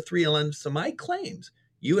infringe the 3 elements of my claims.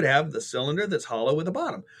 You would have the cylinder that's hollow with a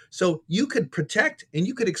bottom. So you could protect and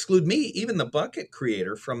you could exclude me, even the bucket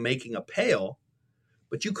creator, from making a pail,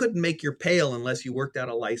 but you couldn't make your pail unless you worked out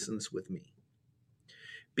a license with me.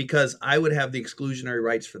 Because I would have the exclusionary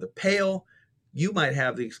rights for the pail. You might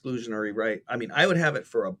have the exclusionary right. I mean, I would have it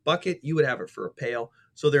for a bucket. You would have it for a pail.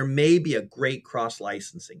 So there may be a great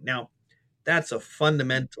cross-licensing. Now, that's a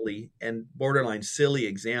fundamentally and borderline silly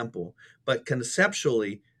example, but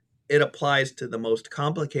conceptually, it applies to the most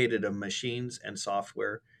complicated of machines and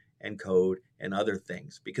software and code and other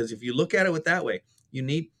things. Because if you look at it with that way, you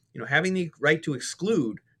need, having the right to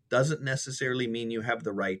exclude doesn't necessarily mean you have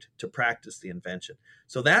the right to practice the invention.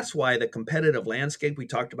 So that's why the competitive landscape we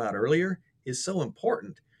talked about earlier is so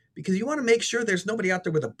important, because you want to make sure there's nobody out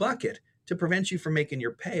there with a bucket to prevent you from making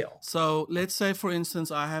your pail. So let's say, for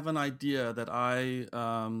instance, I have an idea that I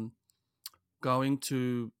going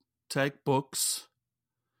to take books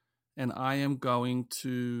and I am going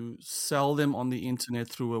to sell them on the internet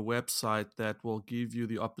through a website that will give you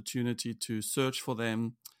the opportunity to search for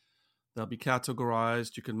them. They'll be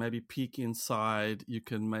categorized. You can maybe peek inside. You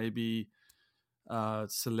can maybe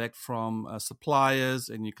select from suppliers,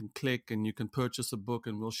 and you can click and you can purchase a book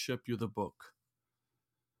and we'll ship you the book.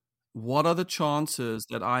 What are the chances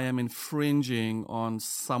that I am infringing on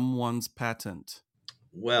someone's patent?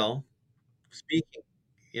 Well, speaking,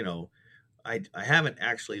 I haven't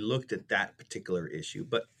actually looked at that particular issue,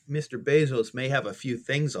 but Mr. Bezos may have a few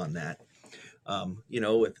things on that.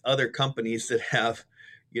 With other companies that have,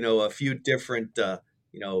 a few different,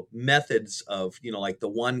 methods of, like the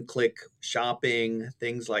one-click shopping,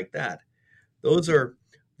 things like that. Those are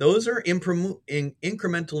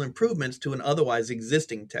incremental improvements to an otherwise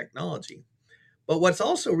existing technology. But what's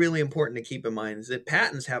also really important to keep in mind is that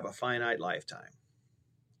patents have a finite lifetime.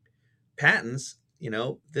 Patents,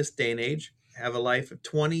 this day and age, have a life of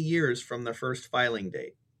 20 years from the first filing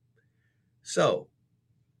date. So,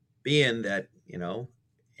 being that,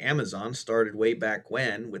 Amazon started way back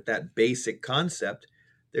when with that basic concept,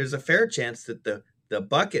 there's a fair chance that the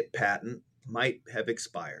bucket patent might have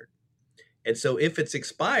expired. And so if it's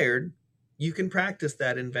expired, you can practice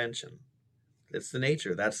that invention. That's the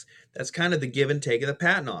nature. That's kind of the give and take of the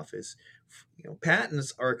patent office.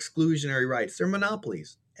 Patents are exclusionary rights. They're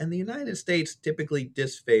monopolies. And the United States typically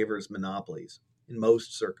disfavors monopolies in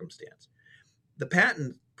most circumstances. The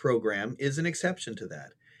patent program is an exception to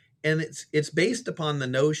that. And it's based upon the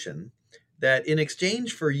notion that in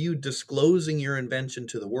exchange for you disclosing your invention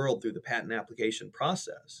to the world through the patent application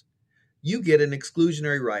process, you get an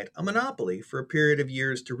exclusionary right, a monopoly, for a period of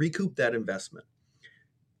years to recoup that investment.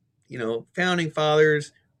 Founding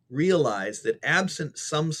fathers realized that absent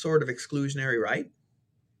some sort of exclusionary right,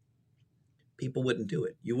 people wouldn't do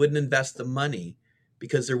it. You wouldn't invest the money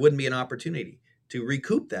because there wouldn't be an opportunity to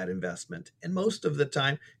recoup that investment. And most of the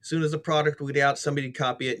time, as soon as the product would get out, somebody would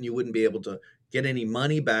copy it and you wouldn't be able to get any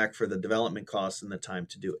money back for the development costs and the time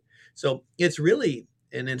to do it. So it's really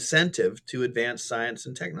an incentive to advance science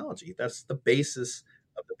and technology. That's the basis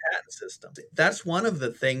of the patent system. That's one of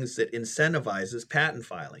the things that incentivizes patent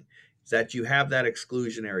filing, is that you have that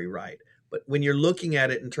exclusionary right. But when you're looking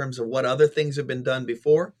at it in terms of what other things have been done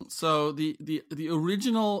before. So the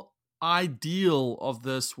original ideal of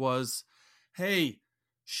this was, hey,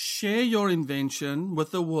 share your invention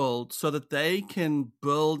with the world so that they can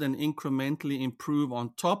build and incrementally improve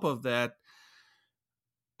on top of that.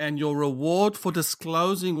 And your reward for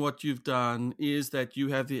disclosing what you've done is that you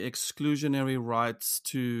have the exclusionary rights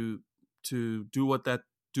to do with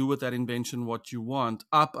that invention what you want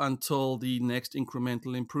up until the next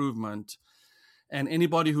incremental improvement. And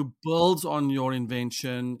anybody who builds on your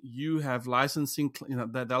invention, you have licensing,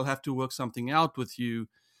 that they'll have to work something out with you.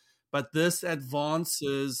 But this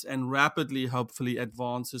advances and rapidly, hopefully,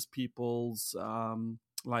 advances people's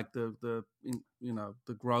like the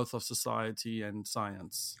growth of society and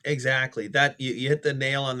science. Exactly. That you hit the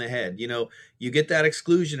nail on the head. You get that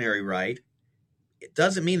exclusionary right. It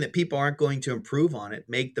doesn't mean that people aren't going to improve on it,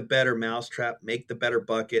 make the better mousetrap, make the better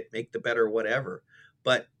bucket, make the better whatever.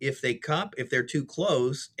 But if they're too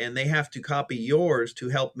close and they have to copy yours to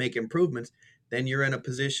help make improvements, then you're in a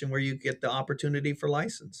position where you get the opportunity for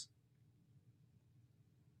license.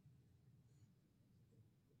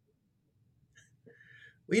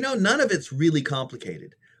 Well, none of it's really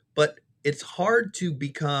complicated, but it's hard to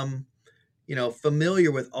become,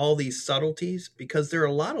 familiar with all these subtleties because there are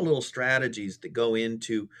a lot of little strategies that go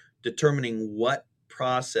into determining what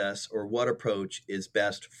process or what approach is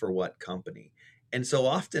best for what company. And so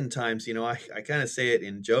oftentimes, I kind of say it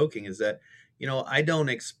in joking is that, I don't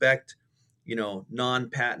expect,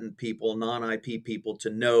 non-patent people, non-IP people to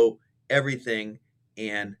know everything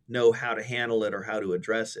and know how to handle it or how to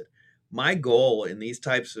address it. My goal in these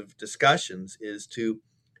types of discussions is to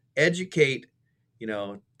educate,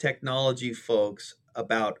 technology folks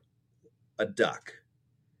about a duck.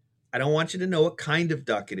 I don't want you to know what kind of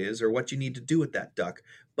duck it is or what you need to do with that duck.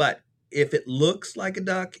 But if it looks like a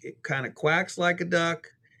duck, it kind of quacks like a duck,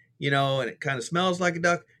 and it kind of smells like a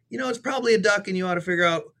duck, it's probably a duck and you ought to figure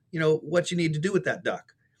out, what you need to do with that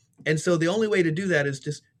duck. And so the only way to do that is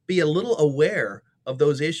just be a little aware of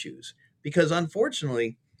those issues because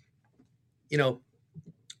unfortunately,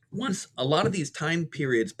 once a lot of these time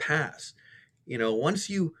periods pass, once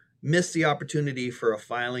you miss the opportunity for a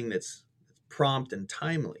filing that's prompt and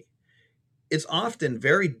timely, it's often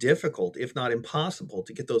very difficult, if not impossible,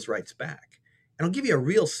 to get those rights back. And I'll give you a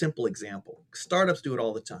real simple example. Startups do it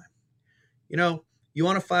all the time. You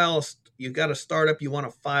want to file, you've got a startup, you want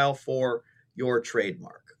to file for your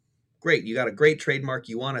trademark. Great, you got a great trademark,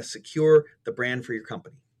 you want to secure the brand for your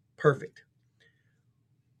company. Perfect.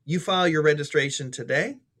 You file your registration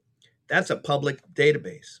today, that's a public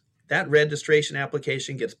database. That registration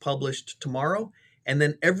application gets published tomorrow, and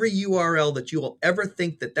then every URL that you will ever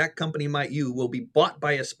think that company might use will be bought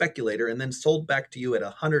by a speculator and then sold back to you at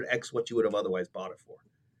 100x what you would have otherwise bought it for.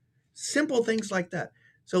 Simple things like that.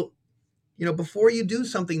 So, before you do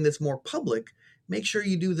something that's more public, make sure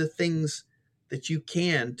you do the things that you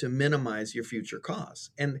can to minimize your future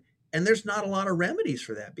costs. And there's not a lot of remedies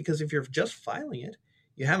for that because if you're just filing it,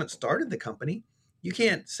 you haven't started the company, you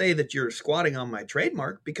can't say that you're squatting on my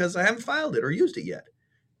trademark because I haven't filed it or used it yet.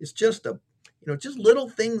 It's just just little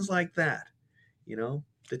things like that,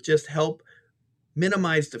 that just help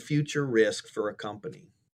minimize the future risk for a company.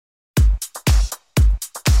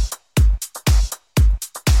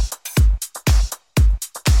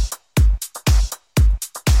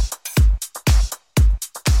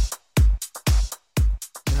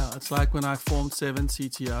 It's like when I formed 7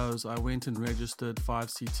 CTOs, I went and registered 5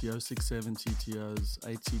 CTOs, 6, 7 CTOs,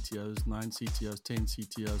 8 CTOs, 9 CTOs, 10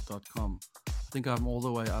 CTOs.com. I think I'm all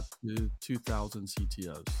the way up to 2,000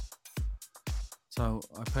 CTOs. So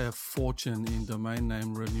I pay a fortune in domain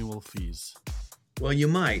name renewal fees. Well, you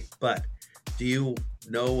might, but do you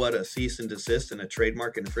know what a cease and desist in a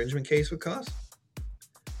trademark infringement case would cost?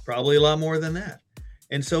 Probably a lot more than that.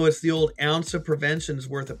 And so it's the old ounce of prevention is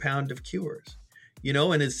worth a pound of cures.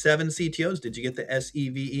 And it's 7 CTOs. Did you get the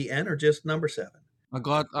SEVEN or just number 7? I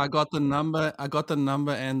got the number. I got the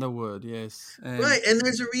number and the word. Yes. Right. And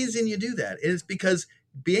there's a reason you do that. It's because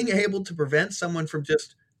being able to prevent someone from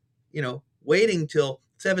just, waiting till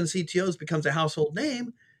 7 CTOs becomes a household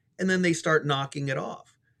name and then they start knocking it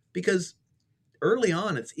off. Because early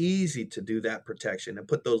on, it's easy to do that protection and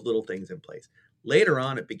put those little things in place. Later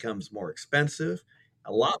on, it becomes more expensive,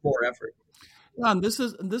 a lot more effort. Yeah, and this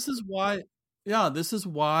is why. Yeah, this is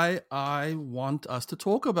why I want us to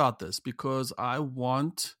talk about this because I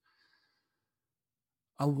want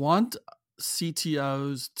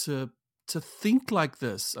CTOs to think like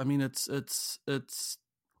this. I mean, it's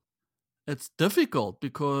difficult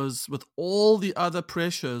because with all the other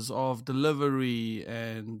pressures of delivery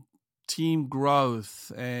and team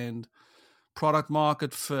growth and product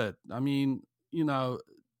market fit. I mean, the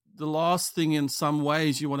last thing in some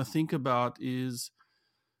ways you want to think about is,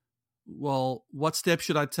 well, what steps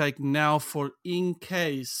should I take now for in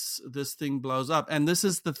case this thing blows up? And this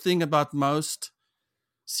is the thing about most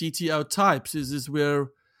CTO types is where,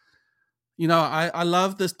 I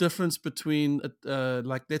love this difference between,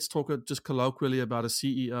 let's talk just colloquially about a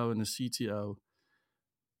CEO and a CTO.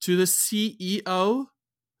 To the CEO,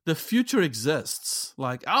 the future exists.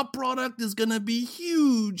 Like, our product is going to be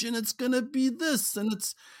huge and it's going to be this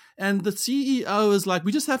and the CEO is like,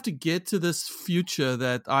 we just have to get to this future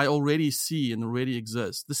that I already see and already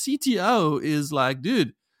exists. The CTO is like,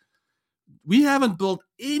 dude, we haven't built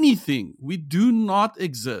anything. We do not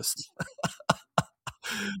exist.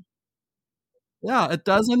 Yeah, it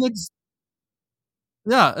doesn't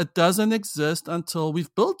it doesn't exist until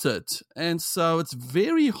we've built it. And so it's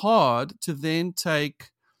very hard to then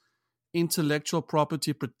take intellectual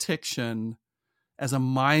property protection as a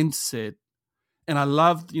mindset. And I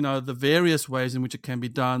love, the various ways in which it can be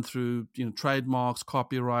done through, trademarks,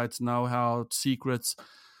 copyrights, know-how, secrets.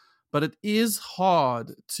 But it is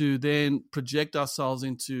hard to then project ourselves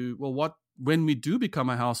into, well, when we do become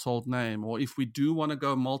a household name, or if we do want to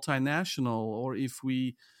go multinational, or if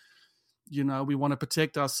we want to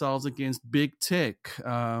protect ourselves against big tech,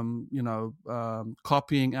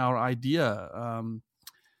 copying our idea.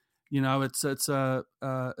 It's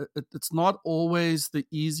not always the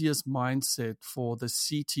easiest mindset for the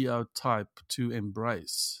CTO type to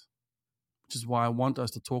embrace, which is why I want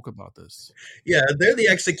us to talk about this. Yeah, they're the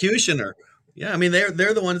executioner. Yeah, I mean they're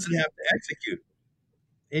the ones that have to execute.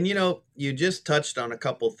 And you just touched on a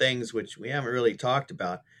couple things which we haven't really talked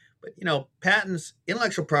about. But patents,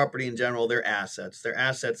 intellectual property in general, they're assets. They're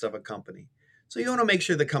assets of a company. So you want to make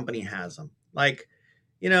sure the company has them. Like,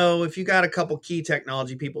 if you got a couple key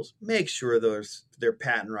technology people, make sure their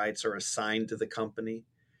patent rights are assigned to the company.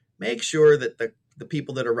 Make sure that the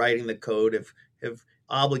people that are writing the code have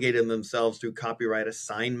obligated themselves through copyright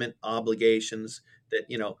assignment obligations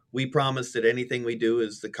that, we promise that anything we do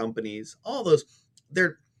is the company's. All those,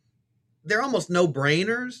 they're almost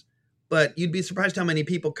no-brainers, but you'd be surprised how many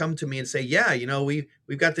people come to me and say, yeah, we've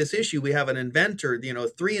got this issue. We have an inventor,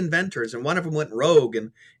 3 inventors, and one of them went rogue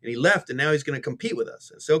and he left, and now he's going to compete with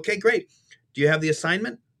us. It's okay, great. Do you have the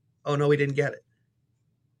assignment? Oh, no, we didn't get it.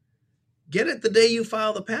 Get it the day you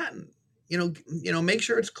file the patent. Make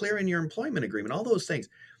sure it's clear in your employment agreement, all those things.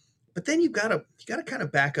 But then you got to kind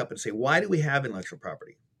of back up and say, why do we have intellectual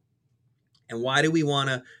property? And why do we want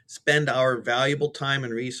to spend our valuable time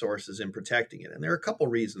and resources in protecting it? And there are a couple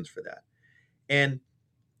reasons for that. And,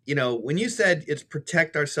 when you said it's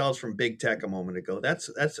protect ourselves from big tech a moment ago, that's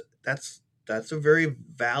a very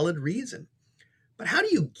valid reason. But how do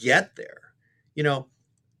you get there?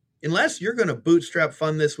 Unless you're going to bootstrap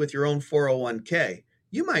fund this with your own 401k,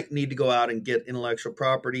 you might need to go out and get intellectual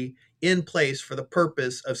property in place for the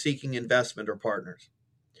purpose of seeking investment or partners.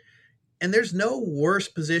 And there's no worse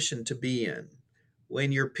position to be in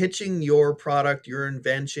when you're pitching your product, your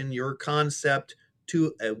invention, your concept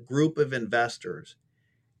to a group of investors,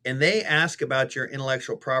 and they ask about your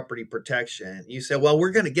intellectual property protection. You say, well,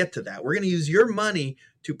 we're going to get to that. We're going to use your money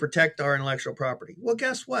to protect our intellectual property. Well,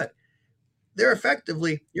 guess what? You're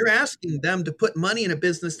asking them to put money in a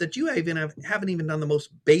business that you haven't even done the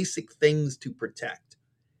most basic things to protect.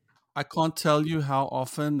 I can't tell you how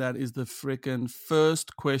often that is the freaking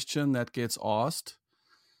first question that gets asked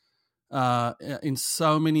in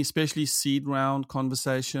so many, especially seed round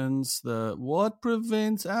conversations. What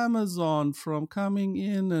prevents Amazon from coming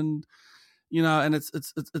in, and and it's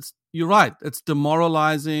you're right. It's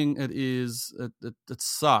demoralizing. It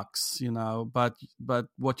sucks, But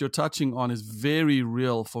what you're touching on is very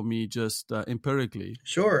real for me, just empirically.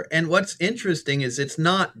 Sure. And what's interesting is it's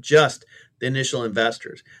not just the initial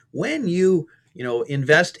investors. When you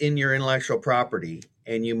invest in your intellectual property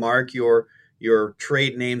and you mark your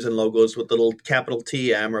trade names and logos with the little capital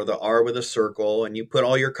TM or the R with a circle, and you put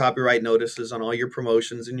all your copyright notices on all your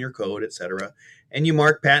promotions in your code, etc., and you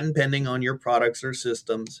mark patent pending on your products or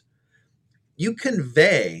systems, you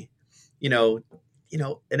convey,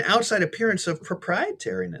 an outside appearance of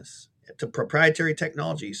proprietariness to proprietary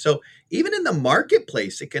technology. So even in the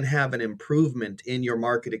marketplace, it can have an improvement in your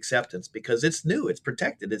market acceptance because it's new, it's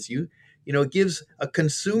protected. It gives a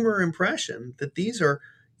consumer impression that these are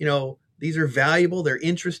valuable, they're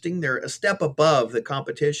interesting, they're a step above the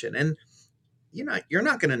competition. And you're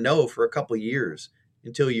not going to know for a couple of years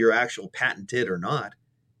until you're actual patented or not.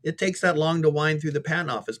 It takes that long to wind through the patent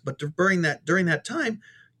office, but during that time,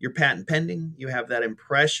 you're patent pending. You have that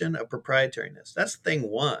impression of proprietariness. That's thing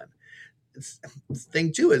one.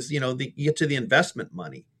 Thing two is, you get to the investment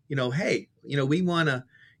money. Hey, we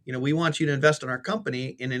want you to invest in our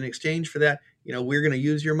company, and in exchange for that, we're going to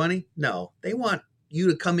use your money. No, they want you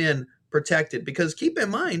to come in protected, because keep in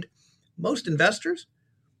mind, most investors,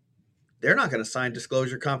 they're not going to sign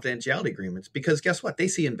disclosure confidentiality agreements, because guess what? They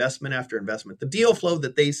see investment after investment. The deal flow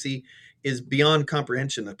that they see is beyond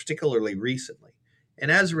comprehension, particularly recently.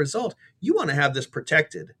 And as a result, you want to have this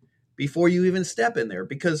protected, before you even step in there.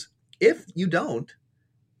 Because if you don't,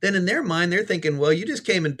 then in their mind, they're thinking, well, you just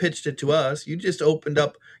came and pitched it to us. You just opened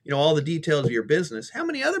up, all the details of your business. How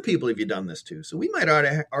many other people have you done this to? So we might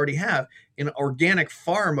already have an organic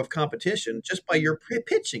farm of competition just by your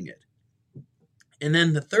pitching it. And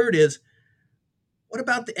then the third is, what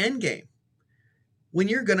about the end game? When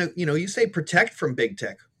you're going to, you say protect from big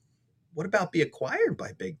tech. What about be acquired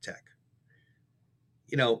by big tech?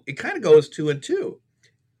 It kind of goes 2 and 2.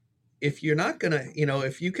 If you're not going to,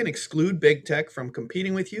 if you can exclude big tech from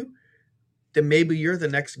competing with you, then maybe you're the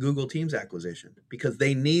next Google Teams acquisition, because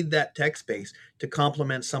they need that tech space to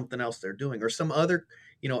complement something else they're doing or some other,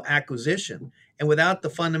 acquisition. And without the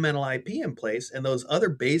fundamental IP in place and those other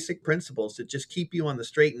basic principles that just keep you on the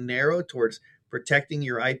straight and narrow towards protecting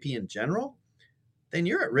your IP in general, then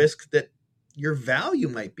you're at risk that your value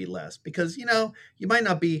might be less because, you might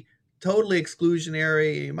not be totally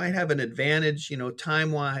exclusionary. You might have an advantage,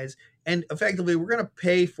 time-wise. And effectively, we're going to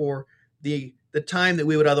pay for the time that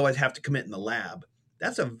we would otherwise have to commit in the lab.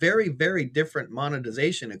 That's a very, very different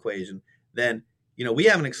monetization equation than, we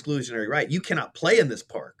have an exclusionary right. You cannot play in this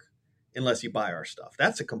park unless you buy our stuff.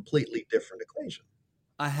 That's a completely different equation.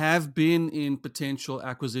 I have been in potential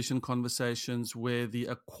acquisition conversations where the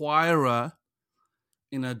acquirer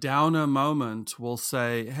in a downer moment will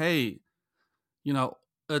say, hey,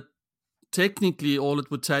 technically all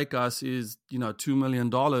it would take us is, $2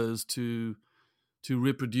 million to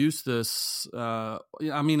reproduce this.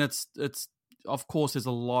 It's of course, there's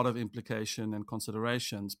a lot of implication and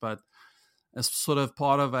considerations, but as sort of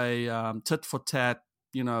part of a tit for tat,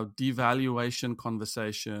 devaluation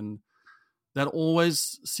conversation, that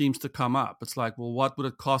always seems to come up. It's like, well, what would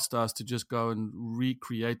it cost us to just go and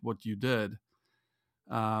recreate what you did?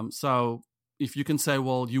 So if you can say,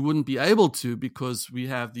 well, you wouldn't be able to because we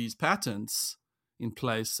have these patents in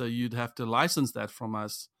place, so you'd have to license that from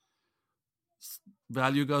us,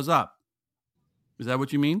 value goes up. Is that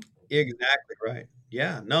what you mean? Exactly right.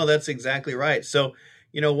 Yeah, no, that's exactly right. So,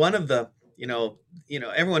 one of the,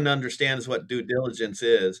 everyone understands what due diligence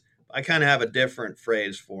is. I kind of have a different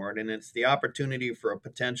phrase for it, and it's the opportunity for a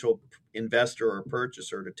potential investor or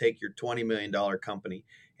purchaser to take your $20 million company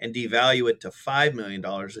and devalue it to $5 million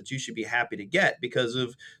that you should be happy to get because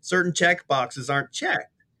of certain check boxes aren't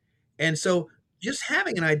checked. And so just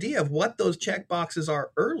having an idea of what those check boxes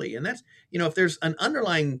are early, and that's, if there's an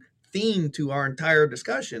underlying theme to our entire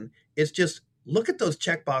discussion, it's just look at those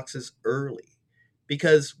check boxes early.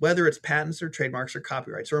 Because whether it's patents or trademarks or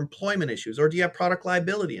copyrights or employment issues, or do you have product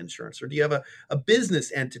liability insurance, or do you have a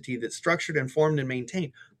business entity that's structured and formed and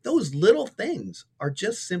maintained, those little things are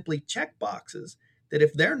just simply check boxes that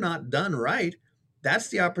if they're not done right, that's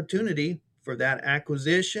the opportunity for that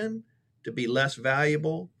acquisition to be less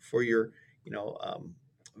valuable, for your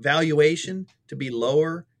valuation to be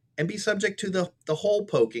lower, and be subject to the hole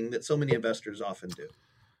poking that so many investors often do.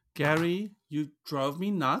 Gary, you drove me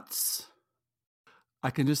nuts. I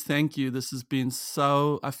can just thank you. This has been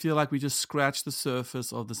I feel like we just scratched the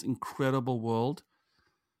surface of this incredible world.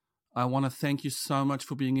 I want to thank you so much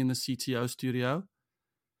for being in the CTO studio.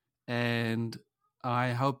 And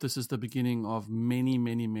I hope this is the beginning of many,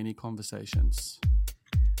 many, many conversations.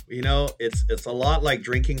 It's a lot like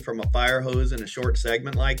drinking from a fire hose in a short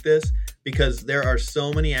segment like this, because there are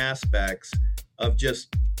so many aspects of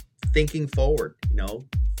just thinking forward,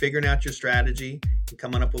 figuring out your strategy and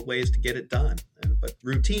coming up with ways to get it done. But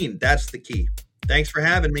routine, that's the key. Thanks for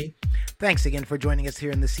having me. Thanks again for joining us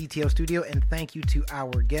here in the CTO studio, and thank you to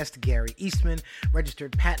our guest, Gary Eastman,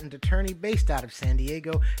 registered patent attorney based out of San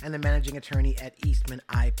Diego and the managing attorney at Eastman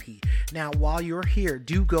IP. Now, while you're here,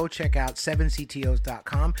 do go check out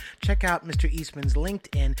 7ctos.com, check out Mr. Eastman's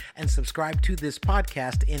LinkedIn, and subscribe to this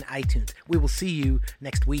podcast in iTunes. We will see you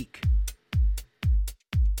next week.